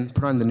self. 10,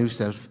 put on the new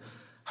self.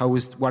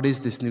 What is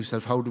this new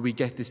self? How do we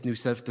get this new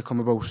self to come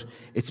about?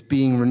 It's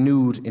being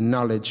renewed in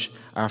knowledge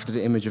after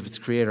the image of its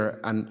creator.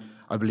 And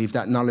I believe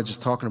that knowledge is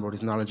talking about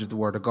is knowledge of the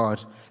Word of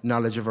God,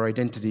 knowledge of our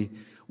identity.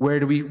 Where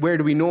do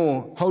we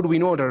know? How do we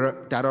know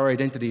that our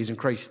identity is in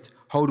Christ?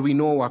 How do we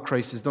know what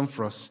Christ has done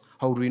for us?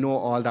 How do we know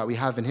all that we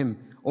have in him?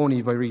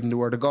 Only by reading the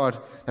Word of God.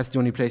 That's the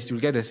only place you'll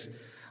get it.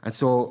 And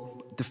so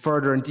the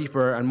further and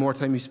deeper and more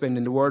time you spend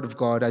in the Word of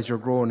God as you're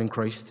growing in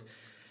Christ,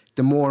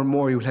 the more and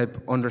more you'll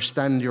help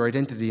understand your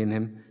identity in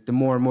him, the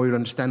more and more you'll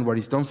understand what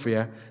he's done for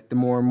you, the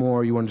more and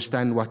more you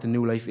understand what the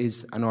new life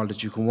is and all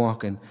that you can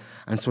walk in.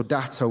 And so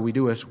that's how we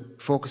do it.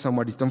 Focus on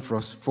what he's done for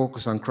us.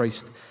 Focus on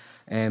Christ.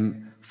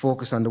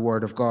 Focus on the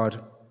Word of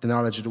God, the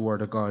knowledge of the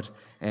Word of God.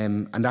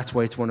 And that's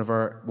why it's one of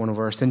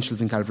our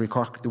essentials in Calvary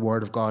Cork, the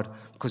Word of God,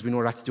 because we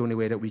know that's the only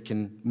way that we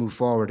can move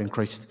forward in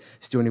Christ.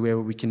 It's the only way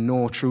we can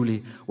know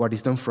truly what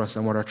he's done for us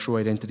and what our true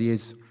identity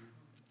is.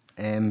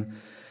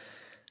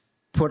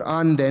 Put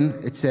on then,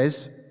 it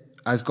says,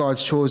 as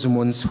God's chosen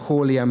ones,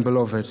 holy and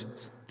beloved.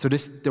 So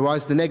there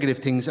was the negative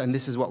things, and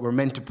this is what we're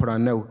meant to put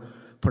on now.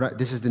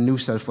 This is the new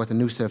self, what the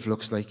new self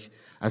looks like.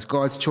 As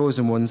God's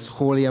chosen ones,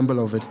 holy and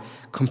beloved,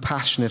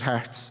 compassionate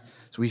hearts.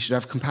 So we should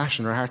have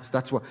compassion in our hearts.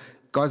 That's what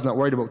God's not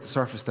worried about the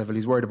surface level.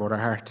 He's worried about our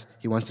heart.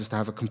 He wants us to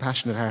have a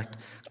compassionate heart.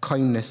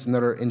 Kindness,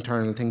 another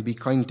internal thing. Be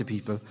kind to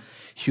people.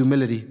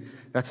 Humility.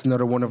 That's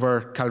another one of our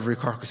Calvary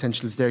Cork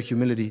essentials there.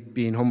 Humility,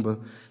 being humble.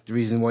 The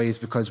reason why is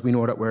because we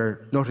know that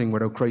we're nothing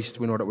without Christ.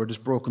 We know that we're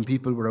just broken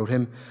people without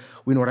him.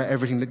 We know that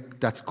everything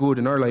that's good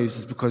in our lives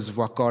is because of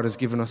what God has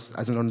given us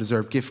as an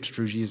undeserved gift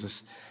through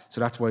Jesus.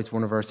 So that's why it's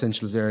one of our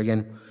essentials there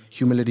again.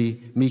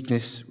 Humility,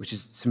 meekness, which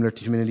is similar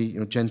to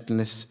humility,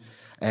 gentleness,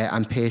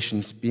 and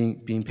patience,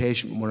 being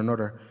patient with one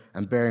another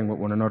and bearing with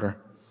one another.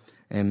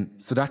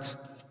 So that's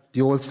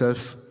the old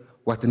self.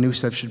 What the new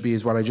self should be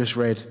is what I just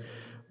read.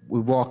 We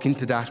walk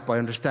into that by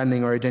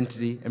understanding our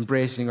identity,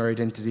 embracing our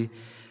identity,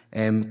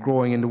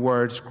 growing in the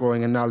Word,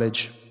 growing in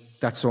knowledge.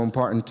 That's so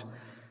important.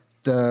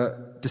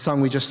 The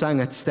song we just sang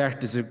at the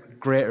start is a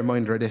great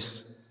reminder of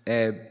this.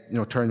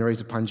 Turn your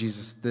eyes upon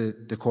Jesus.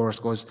 The chorus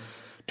goes,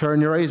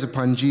 turn your eyes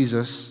upon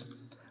Jesus,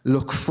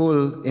 look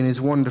full in his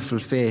wonderful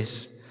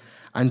face,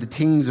 and the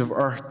things of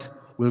earth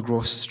will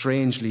grow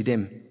strangely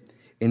dim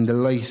in the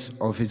light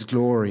of his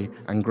glory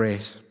and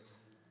grace.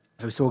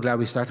 So I'm so glad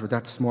we started with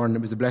that this morning.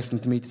 It was a blessing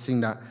to me to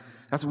sing that.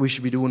 That's what we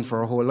should be doing for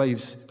our whole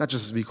lives, not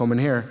just as we come in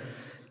here.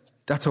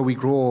 That's how we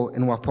grow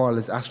in what Paul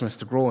is asking us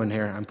to grow in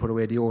here and put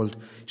away the old.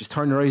 Just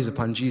turn your eyes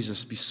upon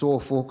Jesus, be so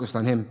focused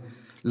on him,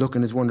 look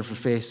in his wonderful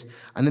face,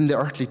 and then the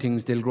earthly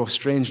things, they'll grow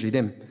strangely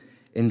dim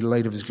in the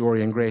light of his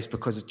glory and grace,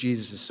 because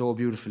Jesus is so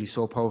beautiful, he's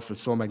so powerful,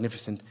 so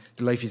magnificent.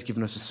 The life he's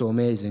given us is so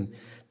amazing.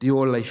 The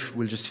old life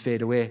will just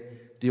fade away.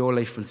 The old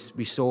life will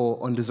be so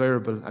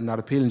undesirable and not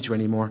appealing to you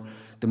anymore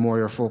the more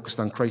you're focused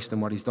on Christ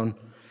and what he's done.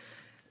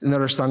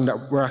 Another song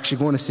that we're actually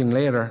going to sing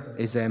later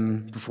is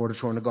Before the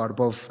Throne of God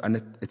Above,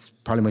 and it's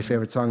probably my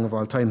favourite song of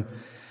all time.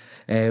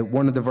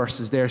 One of the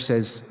verses there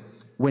says,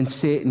 when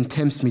Satan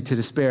tempts me to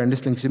despair, and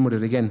this links in with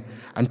it again,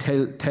 and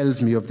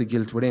tells me of the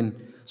guilt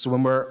within. So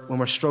when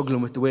we're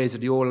struggling with the ways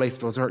of the old life,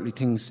 those earthly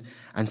things,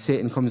 and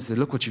Satan comes to say,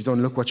 look what you've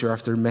done, look what you're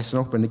after messing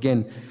up, and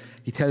again,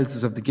 he tells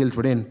us of the guilt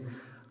within.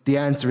 The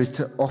answer is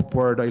to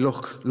upward I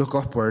look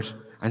upward,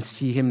 and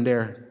see him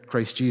there,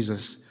 Christ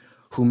Jesus,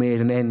 who made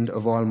an end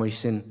of all my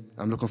sin.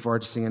 I'm looking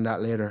forward to singing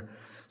that later.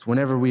 So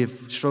whenever we're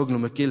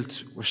struggling with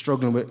guilt, we're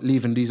struggling with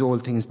leaving these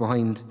old things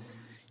behind,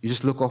 you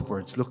just look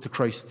upwards, look to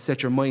Christ.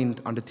 Set your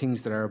mind on the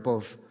things that are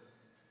above,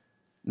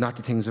 not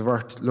the things of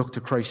earth. Look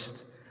to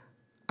Christ,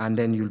 and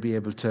then you'll be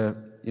able to,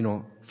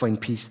 find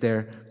peace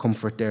there,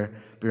 comfort there,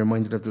 be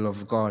reminded of the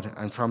love of God,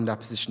 and from that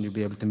position you'll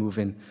be able to move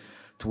in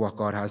to what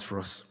God has for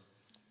us.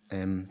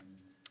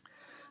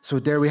 So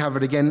there we have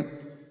it again.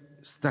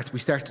 That we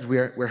started,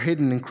 we're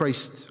hidden in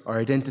Christ. Our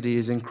identity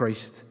is in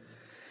Christ.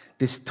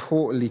 This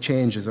totally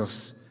changes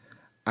us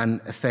and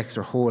affects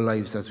our whole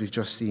lives, as we've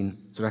just seen.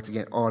 So that's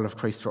again all of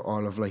Christ for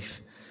all of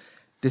life.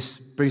 This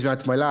brings me on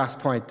to my last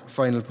point,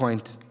 final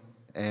point,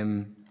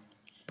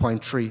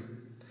 point 3.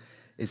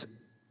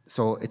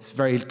 So it's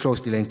very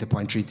closely linked to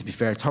point 3, to be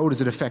fair. It's how does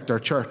it affect our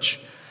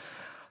church?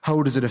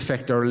 How does it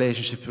affect our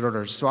relationship with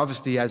others? So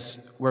obviously, as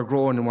we're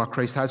growing in what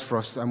Christ has for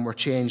us, and we're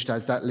changed,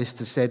 as that list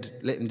has said,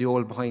 leaving the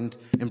old behind,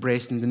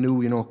 embracing the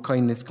new,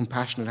 kindness,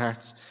 compassionate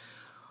hearts.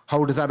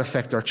 How does that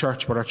affect our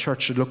church, what our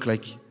church should look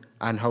like,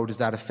 and how does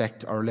that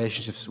affect our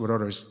relationships with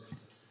others?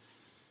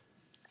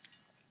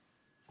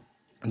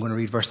 I'm going to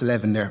read verse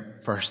 11 there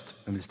first,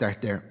 and we'll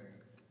start there.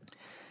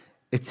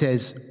 It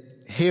says,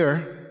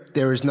 here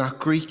there is not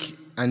Greek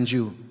and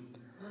Jew,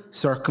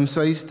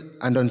 circumcised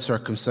and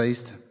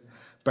uncircumcised,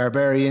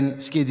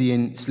 barbarian,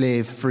 Scythian,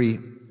 slave, free,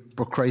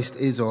 but Christ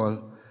is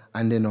all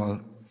and in all.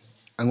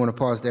 I'm going to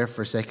pause there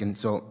for a second.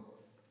 So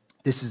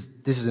this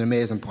is an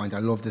amazing point. I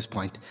love this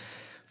point.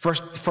 The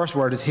first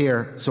word is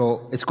here,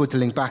 so it's good to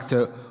link back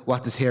to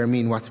what does here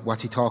mean,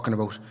 what's he talking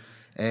about.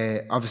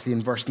 Obviously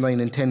in verse 9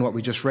 and 10, what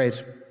we just read,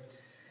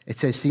 it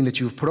says, seeing that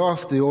you've put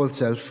off the old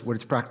self with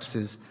its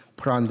practices,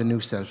 put on the new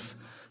self.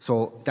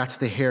 So that's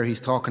the here he's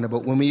talking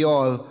about. When we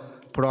all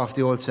put off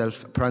the old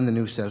self, put on the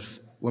new self,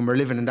 when we're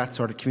living in that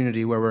sort of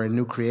community where we're a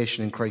new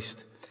creation in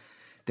Christ,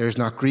 there's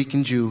not Greek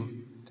and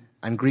Jew.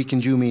 And Greek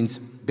and Jew means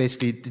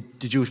basically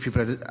the Jewish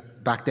people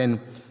back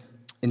then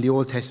in the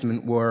Old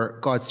Testament were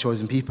God's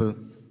chosen people.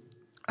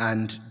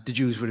 And the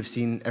Jews would have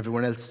seen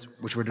everyone else,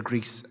 which were the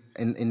Greeks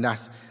in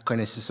that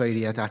kind of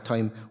society at that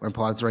time when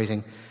Paul's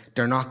writing.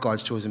 They're not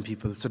God's chosen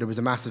people. So there was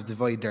a massive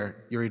divide there.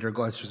 You're either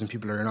God's chosen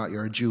people or you're not.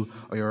 You're a Jew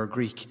or you're a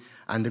Greek.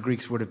 And the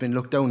Greeks would have been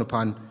looked down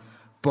upon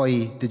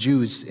by the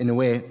Jews in a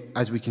way,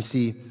 as we can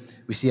see.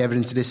 We see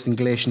evidence of this in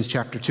Galatians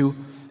chapter 2,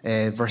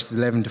 verses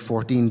 11 to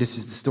 14. This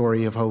is the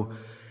story of how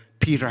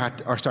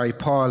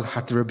Paul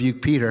had to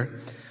rebuke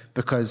Peter,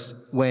 because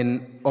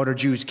when other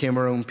Jews came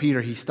around Peter,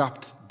 he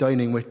stopped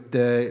dining with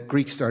the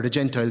Greeks or the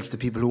Gentiles, the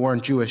people who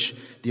weren't Jewish,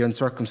 the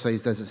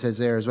uncircumcised, as it says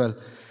there as well.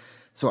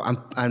 So,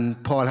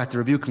 and Paul had to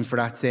rebuke him for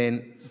that,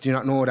 saying, do you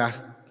not know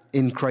that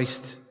in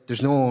Christ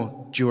there's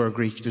no Jew or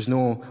Greek, there's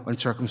no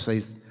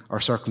uncircumcised or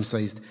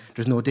circumcised,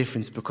 there's no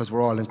difference, because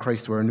we're all in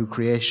Christ, we're a new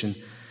creation.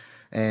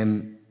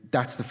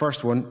 That's the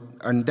first one,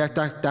 and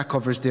that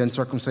covers the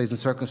uncircumcised and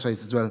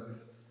circumcised as well.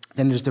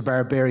 Then there's the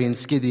barbarian,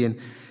 Scythian.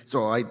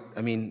 So I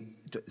mean,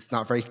 it's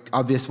not very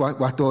obvious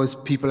what those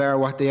people are,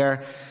 what they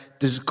are.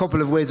 There's a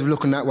couple of ways of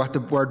looking at what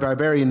the word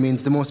barbarian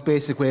means. The most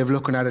basic way of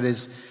looking at it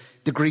is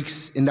the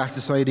Greeks in that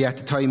society at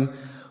the time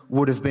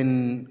would have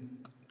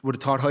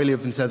thought highly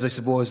of themselves, I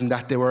suppose, and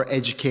that they were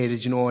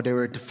educated, they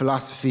were the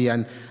philosophy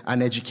and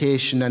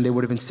education, and they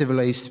would have been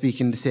civilized,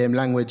 speaking the same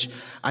language,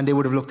 and they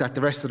would have looked at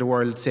the rest of the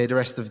world, say the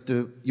rest of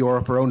the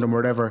Europe around them or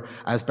whatever,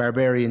 as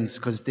barbarians,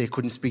 because they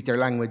couldn't speak their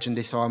language and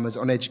they saw them as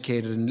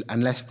uneducated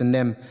and less than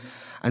them.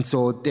 And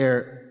so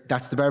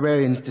that's the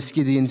barbarians. The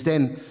Scythians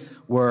then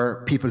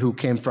were people who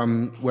came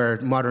from where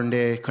modern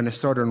day kind of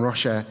southern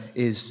Russia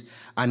is,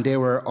 and they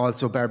were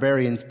also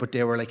barbarians, but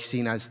they were like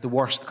seen as the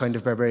worst kind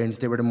of barbarians.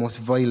 They were the most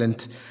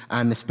violent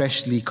and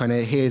especially kind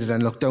of hated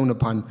and looked down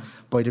upon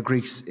by the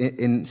Greeks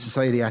in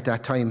society at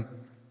that time.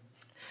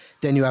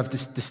 Then you have the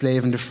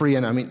slave and the free,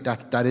 and I mean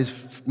that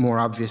is more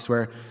obvious,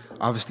 where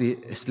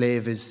obviously a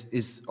slave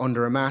is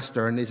under a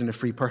master and isn't a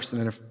free person,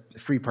 and a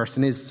free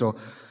person is. So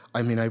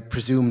I mean, I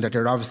presume that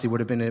there obviously would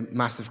have been a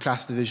massive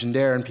class division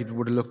there and people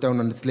would have looked down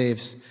on the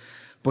slaves.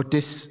 But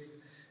this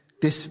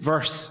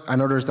verse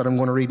and others that I'm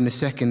going to read in a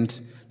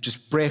second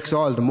just breaks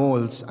all the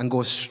molds and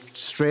goes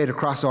straight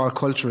across all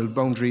cultural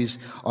boundaries,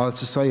 all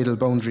societal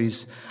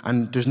boundaries,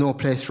 and there's no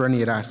place for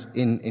any of that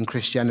in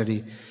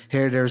Christianity.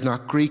 Here there's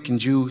not Greek and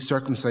Jew,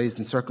 circumcised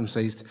and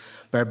circumcised,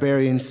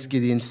 barbarian,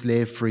 Scythian,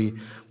 slave free,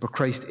 but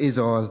Christ is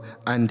all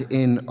and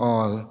in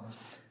all.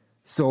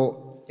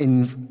 So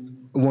in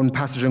one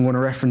passage I'm going to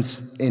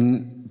reference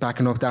in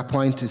backing up that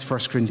point is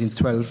 1 Corinthians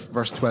 12,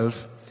 verse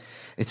 12.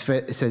 It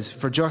says,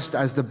 "For just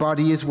as the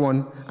body is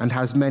one and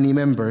has many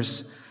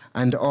members,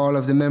 and all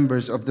of the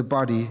members of the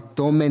body,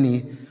 though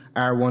many,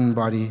 are one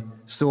body,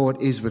 so it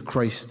is with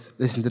Christ."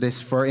 Listen to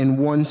this. "For in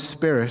one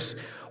Spirit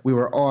we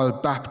were all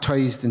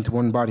baptized into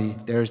one body."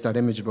 There's that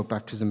image about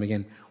baptism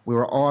again. We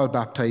were all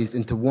baptized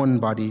into one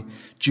body,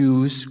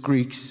 Jews,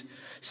 Greeks,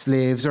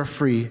 slaves or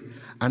free,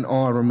 and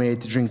all were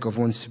made to drink of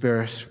one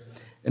Spirit.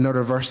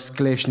 Another verse,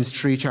 Galatians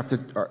 3,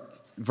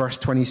 verse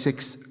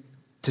 26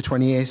 to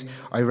 28.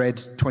 I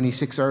read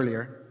 26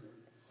 earlier.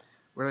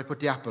 Where did I put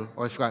the apple?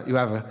 Oh, I forgot. You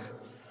have it.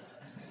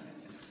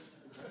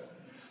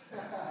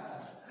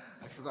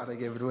 I forgot I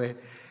gave it away.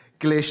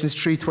 Galatians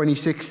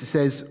 3:26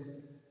 says,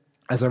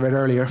 as I read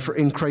earlier, "For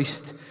in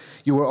Christ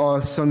you were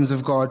all sons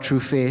of God through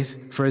faith.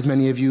 For as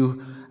many of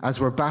you as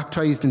were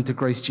baptized into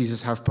Christ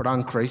Jesus have put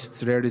on Christ."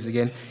 So there it is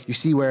again. You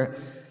see where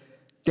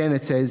then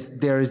it says,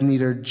 "There is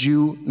neither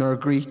Jew nor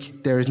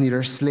Greek, there is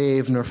neither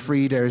slave nor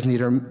free, there's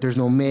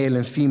no male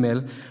and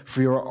female,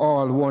 for you are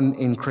all one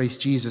in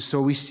Christ Jesus."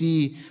 So we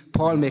see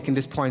Paul making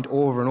this point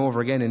over and over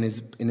again in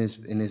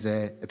his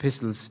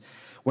epistles.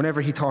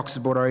 Whenever he talks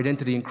about our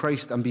identity in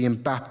Christ and being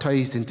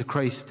baptized into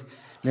Christ,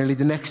 nearly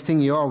the next thing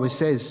he always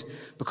says,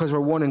 because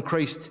we're one in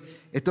Christ,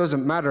 it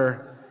doesn't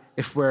matter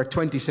if we're a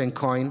 20-cent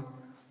coin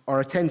or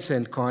a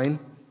 10-cent coin.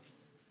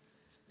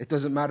 It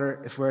doesn't matter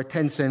if we're a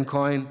 10-cent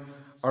coin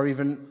or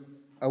even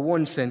a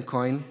 1-cent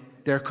coin.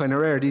 They're kind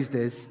of rare these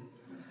days.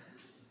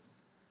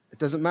 It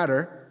doesn't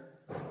matter.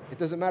 It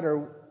doesn't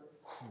matter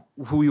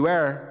who you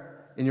are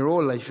in your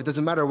whole life. It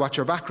doesn't matter what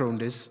your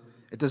background is.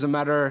 It doesn't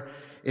matter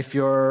if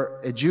you're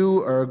a Jew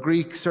or a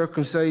Greek,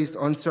 circumcised,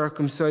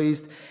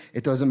 uncircumcised.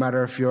 It doesn't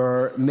matter if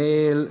you're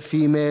male,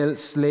 female,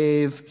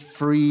 slave,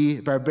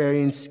 free,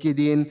 barbarian,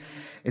 Scythian.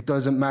 It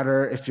doesn't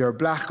matter if you're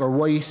black or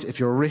white, if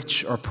you're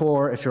rich or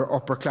poor, if you're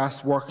upper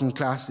class, working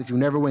class, if you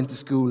never went to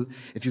school,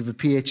 if you have a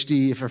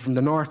PhD, if you're from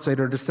the north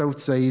side or the south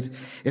side,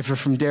 if you're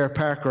from Dare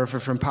Park or if you're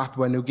from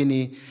Papua New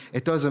Guinea.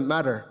 It doesn't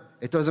matter.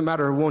 It doesn't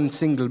matter one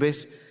single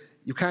bit.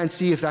 You can't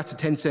see if that's a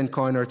 10-cent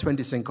coin or a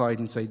 20-cent coin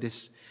inside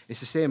this. It's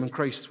the same in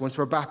Christ. Once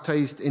we're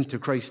baptized into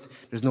Christ,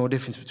 there's no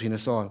difference between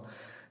us all.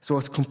 So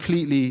it's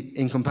completely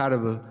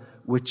incompatible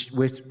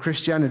with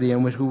Christianity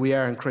and with who we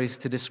are in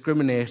Christ to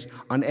discriminate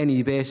on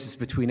any basis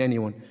between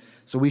anyone.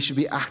 So we should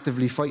be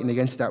actively fighting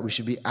against that. We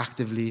should be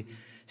actively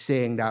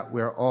saying that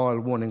we're all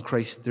one in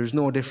Christ. There's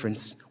no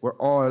difference. We're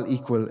all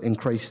equal in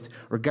Christ,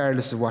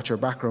 regardless of what your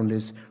background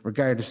is,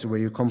 regardless of where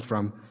you come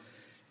from.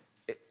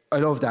 I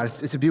love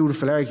that. It's a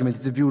beautiful argument.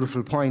 It's a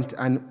beautiful point.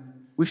 And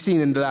we've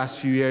seen in the last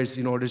few years,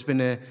 there's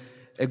been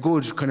a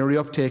good kind of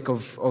reuptake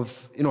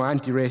of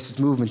anti-racist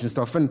movements and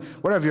stuff. And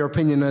whatever your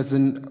opinion is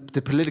and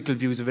the political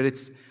views of it,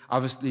 it's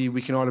obviously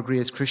we can all agree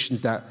as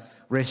Christians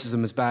that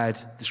racism is bad,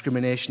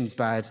 discrimination is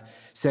bad,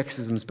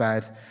 sexism is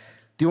bad.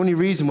 The only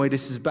reason why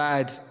this is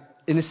bad,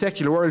 in a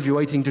secular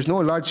worldview, I think there's no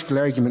logical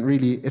argument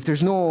really. If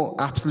there's no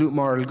absolute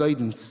moral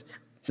guidance,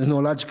 there's no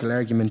logical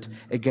argument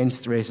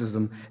against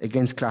racism,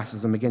 against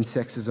classism, against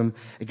sexism,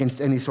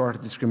 against any sort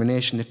of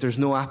discrimination. If there's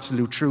no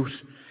absolute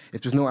truth,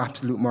 if there's no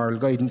absolute moral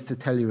guidance to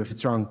tell you if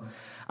it's wrong,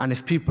 and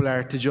if people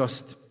are to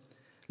just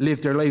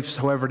live their lives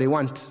however they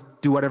want,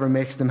 do whatever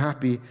makes them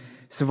happy,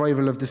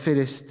 survival of the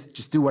fittest,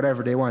 just do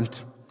whatever they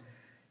want,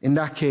 in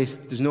that case,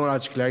 there's no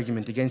logical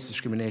argument against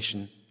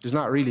discrimination. There's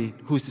not really.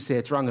 Who's to say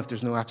it's wrong if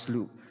there's no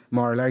absolute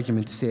moral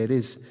argument to say it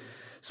is?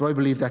 So I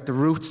believe that the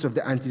roots of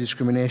the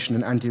anti-discrimination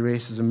and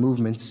anti-racism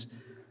movements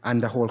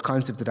and the whole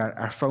concept of that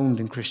are found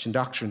in Christian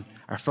doctrine,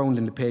 are found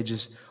in the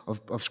pages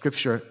of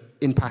Scripture,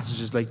 in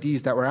passages like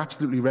these that were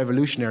absolutely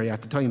revolutionary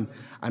at the time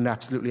and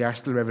absolutely are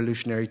still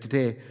revolutionary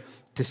today,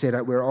 to say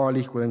that we're all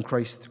equal in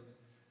Christ.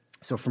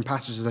 So from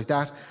passages like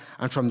that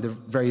and from the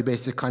very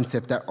basic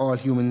concept that all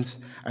humans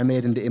are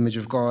made in the image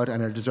of God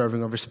and are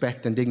deserving of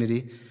respect and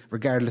dignity,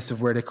 regardless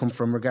of where they come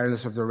from,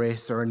 regardless of their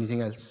race or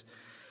anything else.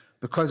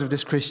 Because of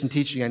this Christian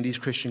teaching and these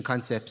Christian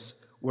concepts,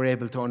 we're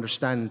able to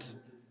understand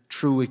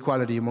true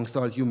equality amongst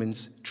all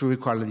humans, true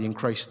equality in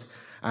Christ.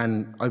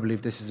 And I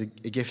believe this is a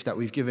gift that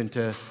we've given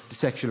to the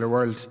secular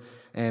world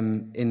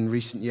in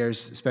recent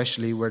years,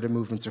 especially where the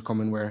movements are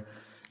coming, where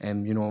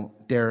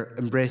they're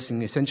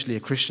embracing essentially a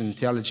Christian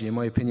theology, in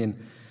my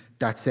opinion,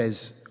 that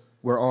says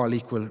we're all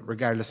equal,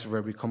 regardless of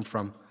where we come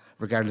from,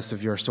 regardless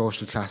of your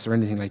social class or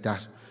anything like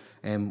that,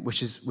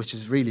 which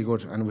is really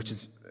good, and which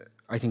is,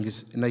 I think,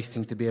 is a nice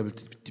thing to be able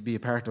to be a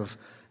part of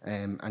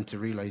and to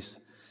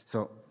realise.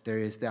 So there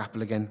is the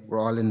apple again. We're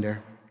all in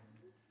there.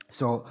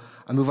 So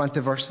I'll move on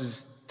to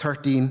verses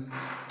 13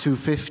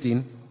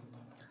 2:15.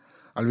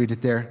 I'll read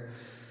it there.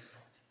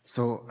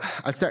 So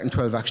I'll start in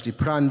 12 actually.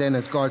 Put on then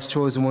as God's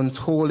chosen ones,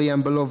 holy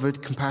and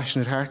beloved,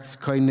 compassionate hearts,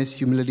 kindness,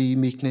 humility,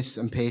 meekness,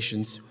 and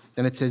patience.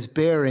 Then it says,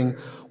 bearing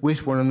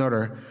with one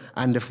another,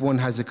 and if one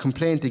has a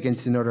complaint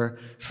against another,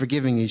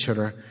 forgiving each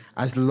other,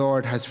 as the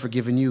Lord has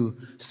forgiven you,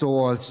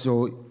 so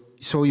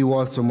you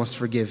also must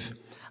forgive.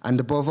 And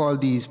above all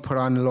these, put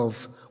on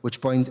love,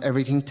 which binds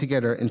everything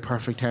together in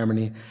perfect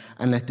harmony,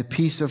 and let the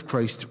peace of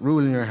Christ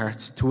rule in your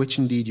hearts, to which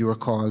indeed you are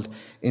called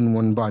in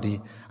one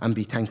body, and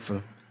be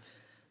thankful.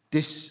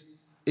 This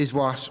is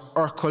what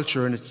our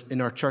culture in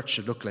our church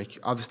should look like.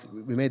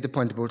 Obviously, we made the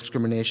point about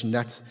discrimination.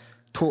 That's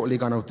totally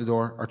gone out the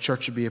door. Our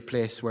church should be a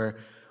place where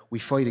we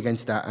fight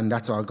against that, and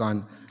that's all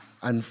gone.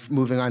 And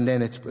moving on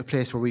then, it's a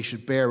place where we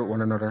should bear with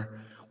one another.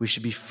 We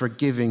should be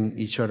forgiving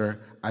each other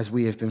as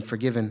we have been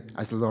forgiven,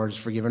 as the Lord has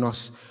forgiven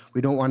us.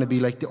 We don't want to be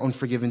like the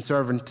unforgiven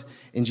servant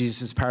in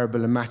Jesus'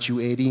 parable in Matthew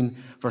 18,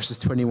 verses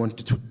 21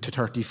 to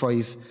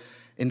 35.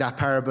 In that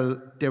parable,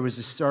 there was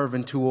a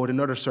servant who owed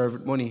another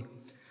servant money,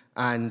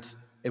 and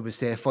it was,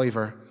 say, a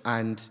fiver,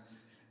 and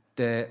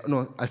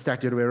I'll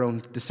start the other way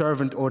around. The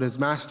servant owed his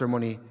master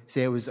money,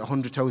 say it was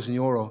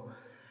 €100,000,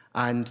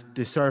 and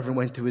the servant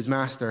went to his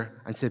master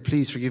and said,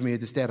 please forgive me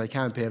this debt, I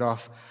can't pay it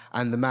off.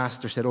 And the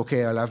master said,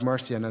 okay, I'll have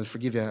mercy and I'll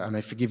forgive you, and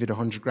I forgive you the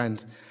 100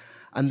 grand.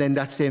 And then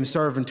that same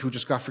servant who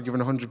just got forgiven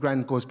 100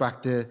 grand goes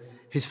back to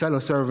his fellow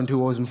servant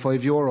who owes him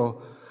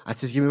 €5 and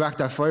says, give me back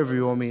that fiver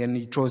you owe me, and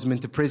he throws him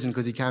into prison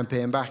because he can't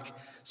pay him back.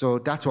 So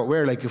that's what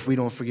we're like if we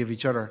don't forgive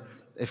each other,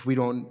 if we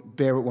don't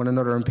bear with one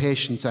another in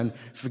patience and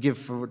forgive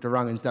for the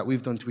wrongings that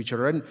we've done to each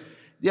other. And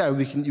yeah,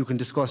 you can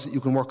discuss it,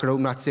 you can work it out.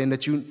 I'm not saying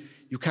that you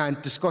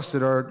can't discuss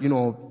it or,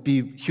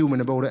 be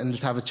human about it and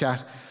just have a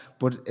chat.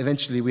 But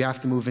eventually we have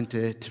to move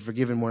into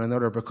forgiving one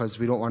another, because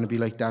we don't want to be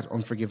like that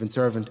unforgiven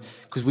servant,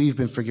 because we've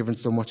been forgiven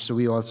so much, so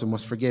we also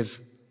must forgive.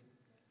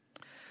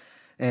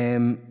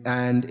 And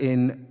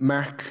in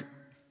Mark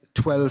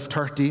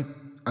 12:30,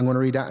 I'm going to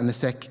read that in a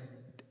sec.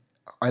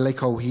 I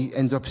like how he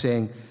ends up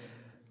saying,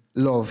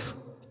 love,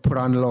 put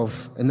on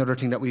love. Another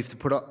thing that we have to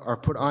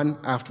put on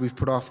after we've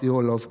put off the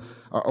old love,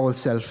 our old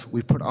self,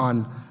 we put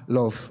on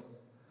love.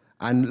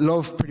 And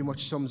love pretty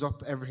much sums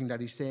up everything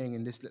that he's saying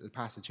in this little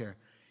passage here.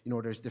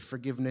 There's the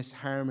forgiveness,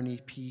 harmony,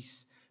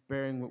 peace,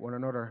 bearing with one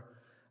another,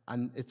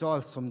 and it's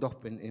all summed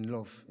up in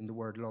love, in the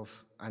word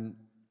love. And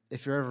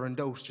if you're ever in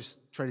doubt, just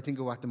try to think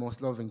of what the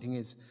most loving thing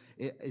is.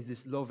 Is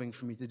this loving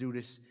for me to do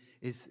this?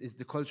 Is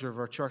the culture of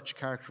our church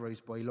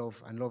characterized by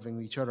love and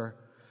loving each other?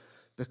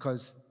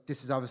 Because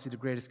this is obviously the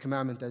greatest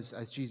commandment,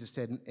 as Jesus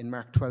said in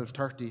Mark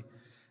 12:30.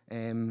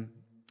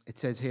 It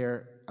says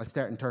here, I'll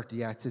start in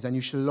 30, it says, and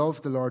you shall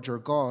love the Lord your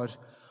God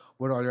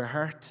with all your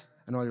heart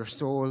and all your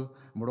soul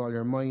and with all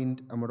your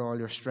mind and with all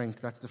your strength.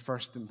 That's the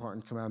first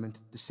important commandment.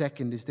 The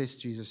second is this,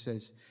 Jesus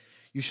says,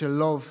 you shall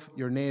love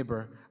your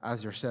neighbor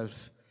as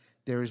yourself.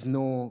 There is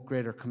no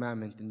greater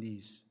commandment than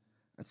these.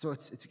 And so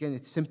it's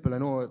simple. I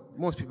know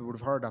most people would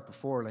have heard that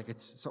before, like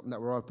it's something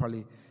that we're all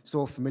probably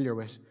so familiar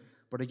with.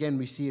 But again,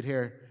 we see it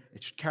here.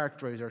 It should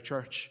characterize our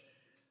church.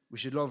 We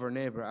should love our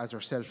neighbor as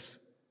ourselves.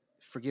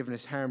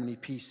 Forgiveness, harmony,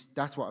 peace.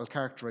 That's what will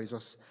characterize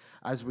us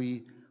as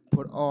we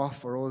put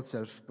off our old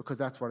self, because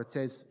that's what it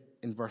says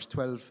in verse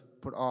 12.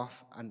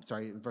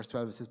 In verse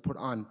 12 it says put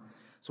on.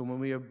 So when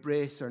we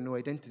embrace our new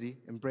identity,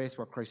 embrace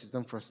what Christ has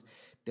done for us,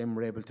 then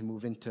we're able to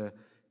move into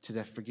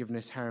that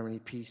forgiveness, harmony,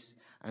 peace,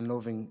 and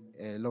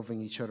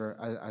loving each other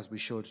as we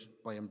should,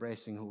 by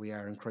embracing who we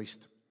are in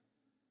Christ.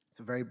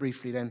 So very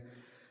briefly then,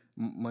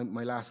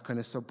 my last kind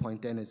of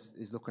sub-point then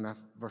is looking at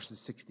verses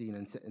 16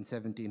 and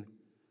 17.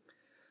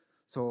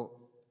 So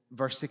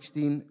verse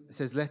 16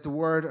 says, let the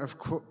word of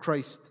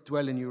Christ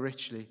dwell in you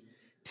richly,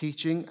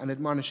 teaching and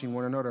admonishing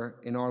one another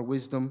in all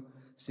wisdom,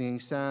 singing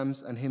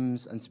psalms and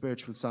hymns and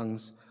spiritual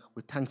songs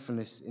with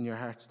thankfulness in your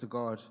hearts to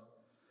God.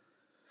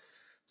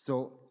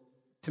 So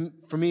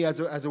for me,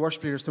 as a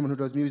worship leader, someone who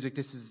does music,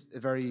 this is a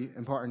very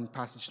important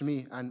passage to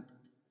me. And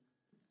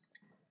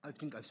I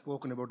think I've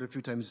spoken about it a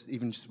few times,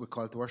 even just with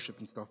call to worship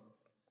and stuff.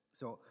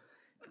 So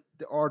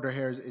the order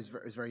here is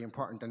very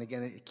important. And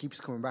again, it keeps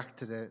coming back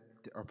to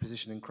our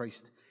position in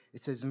Christ.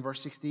 It says in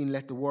verse 16,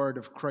 let the word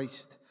of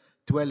Christ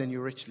dwell in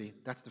you richly.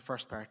 That's the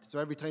first part. So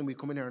every time we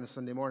come in here on a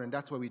Sunday morning,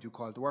 that's why we do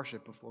call to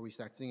worship before we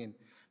start singing,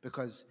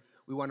 because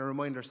we want to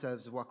remind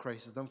ourselves of what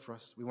Christ has done for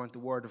us. We want the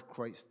word of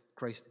Christ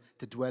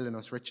to dwell in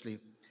us richly.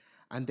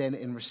 And then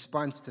in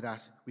response to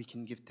that, we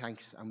can give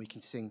thanks and we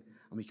can sing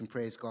and we can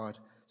praise God.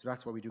 So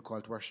that's why we do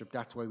call to worship.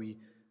 That's why we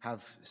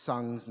have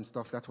songs and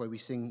stuff. That's why we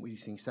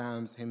sing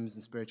psalms, hymns,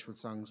 and spiritual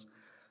songs.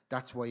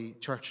 That's why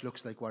church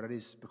looks like what it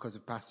is, because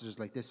of passages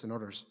like this and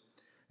others.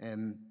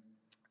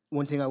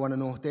 One thing I want to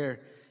note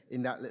there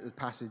in that little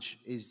passage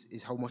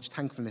is how much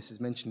thankfulness is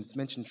mentioned. It's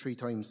mentioned 3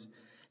 times.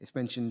 It's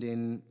mentioned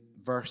in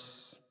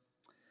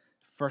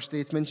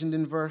firstly, it's mentioned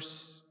in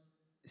verse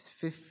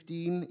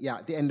 15. Yeah,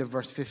 at the end of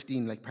verse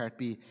 15, like part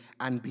B,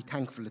 and be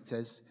thankful, it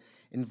says.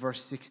 In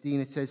verse 16,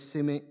 it says,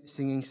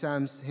 singing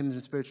psalms, hymns,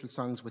 and spiritual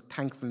songs with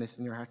thankfulness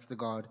in your hearts to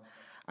God.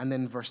 And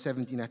then verse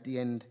 17 at the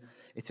end,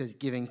 it says,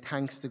 giving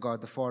thanks to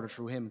God the Father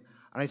through him.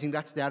 And I think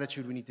that's the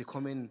attitude we need to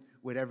come in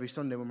with every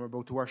Sunday when we're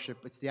about to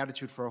worship. It's the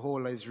attitude for our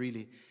whole lives,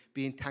 really.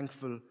 Being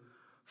thankful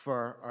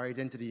for our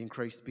identity in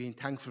Christ, being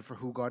thankful for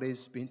who God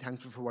is, being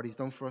thankful for what he's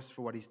done for us,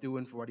 for what he's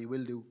doing, for what he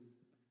will do.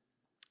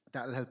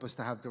 That'll help us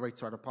to have the right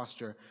sort of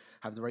posture,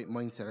 have the right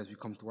mindset as we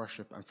come to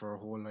worship and for our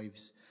whole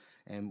lives.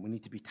 We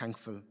need to be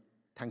thankful.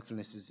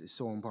 Thankfulness is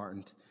so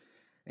important.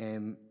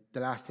 The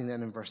last thing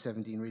then in verse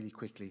 17, really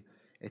quickly,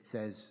 it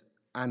says,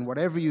 and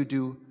whatever you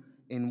do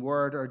in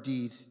word or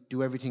deed,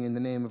 do everything in the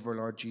name of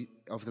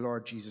the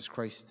Lord Jesus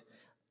Christ,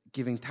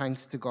 giving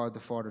thanks to God the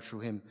Father through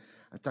him.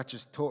 And that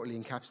just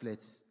totally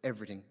encapsulates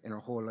everything in our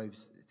whole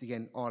lives. It's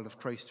again, all of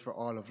Christ for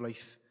all of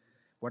life.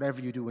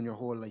 Whatever you do in your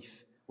whole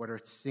life, whether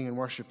it's singing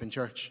worship in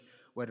church,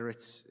 whether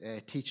it's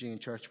teaching in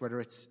church, whether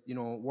it's,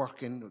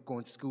 working,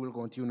 going to school,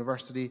 going to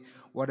university,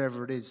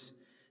 whatever it is,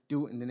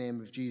 do it in the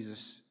name of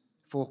Jesus.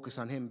 Focus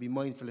on him, be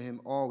mindful of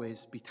him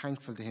always, be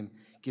thankful to him,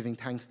 giving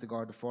thanks to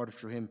God the Father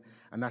through him.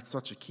 And that's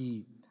such a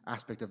key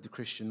aspect of the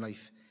Christian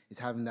life, is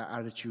having that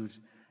attitude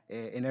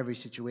in every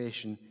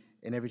situation,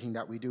 in everything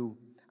that we do.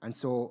 And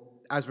so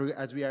as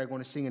we are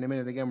going to sing in a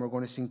minute again, we're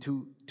going to sing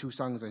two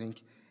songs, I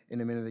think,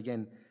 in a minute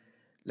again.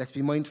 Let's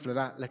be mindful of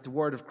that. Let the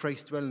word of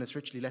Christ dwell in us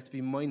richly. Let's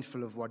be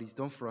mindful of what he's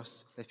done for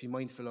us. Let's be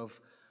mindful of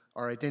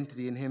our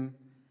identity in him.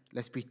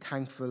 Let's be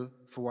thankful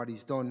for what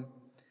he's done.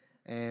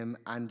 And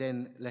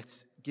then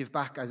let's give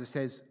back, as it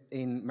says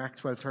in Mark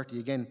 12:30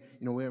 again,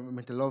 we're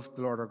meant to love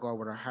the Lord our God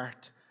with our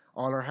heart,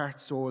 all our heart,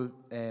 soul,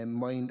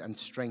 mind and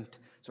strength.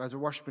 So as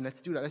we're worshiping,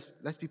 let's do that.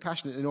 Let's be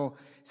passionate. It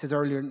says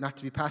earlier not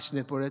to be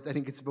passionate, but I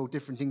think it's about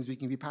different things. We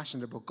can be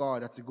passionate about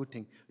God. That's a good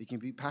thing. We can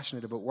be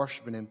passionate about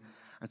worshiping him.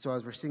 And so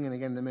as we're singing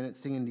again in a minute,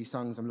 singing these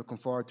songs, I'm looking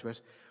forward to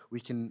it.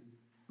 We can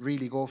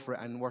really go for it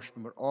and worship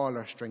him with all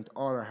our strength,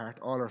 all our heart,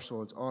 all our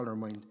souls, all our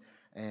mind,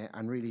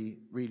 and really,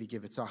 really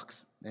give it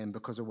socks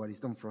because of what he's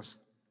done for us.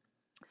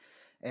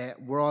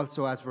 We're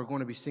also, as we're going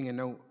to be singing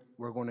now,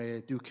 we're going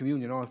to do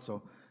communion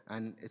also.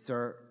 And it's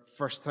our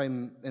first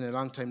time in a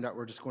long time that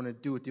we're just going to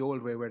do it the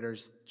old way, where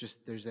there's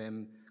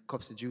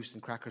cups of juice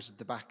and crackers at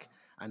the back,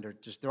 and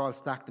they're all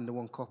stacked into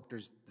one cup.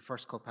 The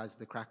first cup has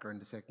the cracker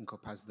and the second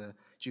cup has the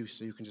juice,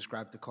 so you can just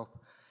grab the cup.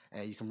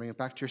 You can bring it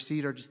back to your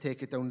seat or just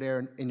take it down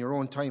there in your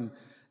own time.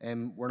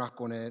 We're not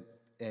going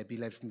to be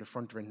led from the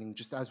front or anything.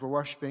 Just as we're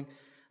worshiping,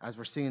 as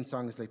we're singing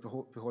songs like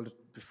Behold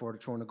It Before the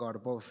Throne of God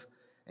Above,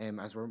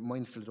 as we're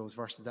mindful of those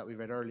verses that we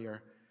read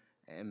earlier,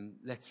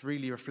 let's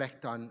really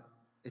reflect on,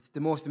 it's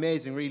the most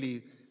amazing,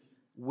 really,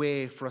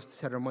 way for us to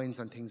set our minds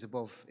on things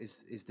above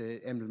is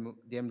the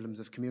emblems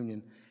of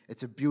communion.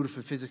 It's a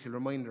beautiful physical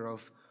reminder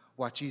of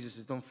what Jesus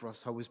has done for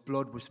us, how his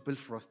blood was spilled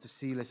for us to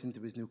seal us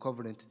into his new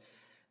covenant,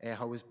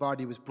 how his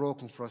body was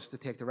broken for us to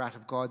take the wrath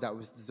of God that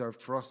was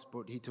deserved for us,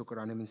 but he took it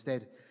on him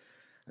instead.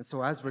 And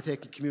so as we're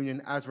taking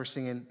communion, as we're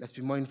singing, let's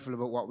be mindful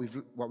about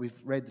what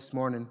we've read this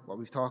morning, what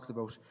we've talked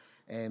about,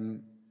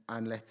 and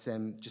let's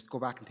just go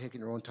back and take it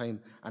in our own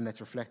time, and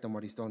let's reflect on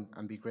what he's done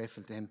and be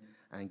grateful to him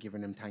and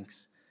giving him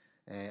thanks.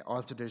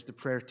 Also, there's the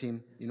prayer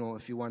team.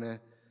 If you want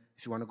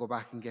to go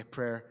back and get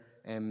prayer,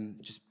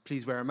 just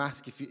please wear a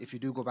mask if you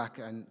do go back,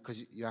 and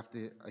because you have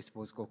to, I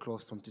suppose, go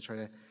close to them to try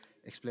to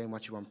explain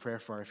what you want prayer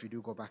for. If you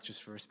do go back,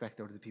 just for respect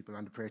out of the people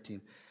on the prayer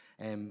team.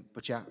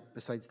 But yeah,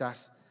 besides that,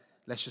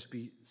 let's just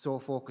be so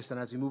focused, and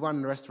as we move on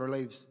in the rest of our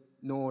lives,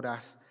 know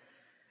that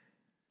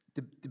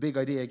the big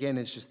idea again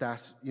is just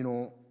that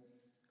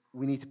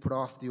we need to put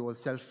off the old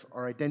self.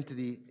 Our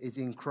identity is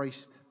in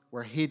Christ.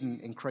 We're hidden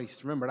in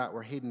Christ. Remember that,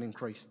 we're hidden in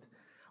Christ.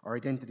 Our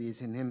identity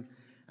is in him,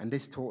 and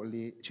this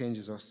totally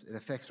changes us. It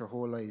affects our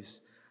whole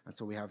lives, and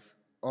so we have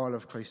all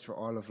of Christ for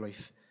all of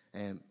life.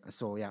 And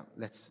so yeah,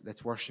 let's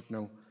worship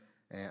now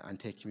and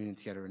take communion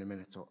together in a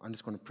minute. So I'm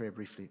just going to pray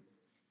briefly.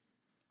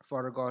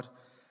 Father God,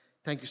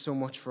 thank you so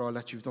much for all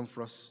that you've done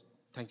for us.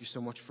 Thank you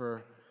so much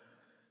for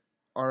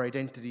our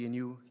identity in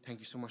you. Thank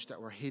you so much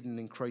that we're hidden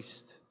in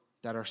Christ,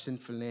 that our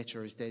sinful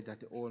nature is dead, that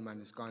the old man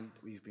is gone,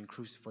 that we've been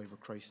crucified with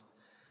Christ,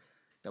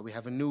 that we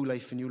have a new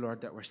life in you, Lord,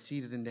 that we're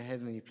seated in the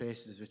heavenly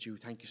places with you.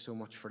 Thank you so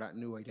much for that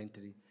new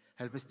identity.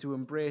 Help us to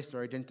embrace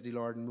our identity,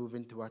 Lord, and move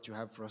into what you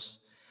have for us.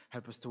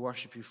 Help us to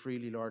worship you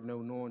freely, Lord,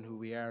 now knowing who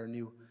we are in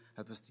you.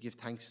 Help us to give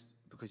thanks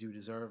because you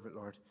deserve it,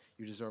 Lord.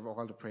 You deserve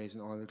all the praise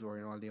and all the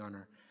glory and all the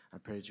honor. I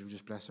pray that you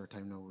just bless our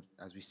time now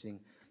as we sing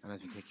and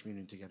as we take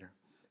communion together.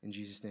 In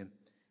Jesus' name,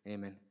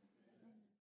 amen.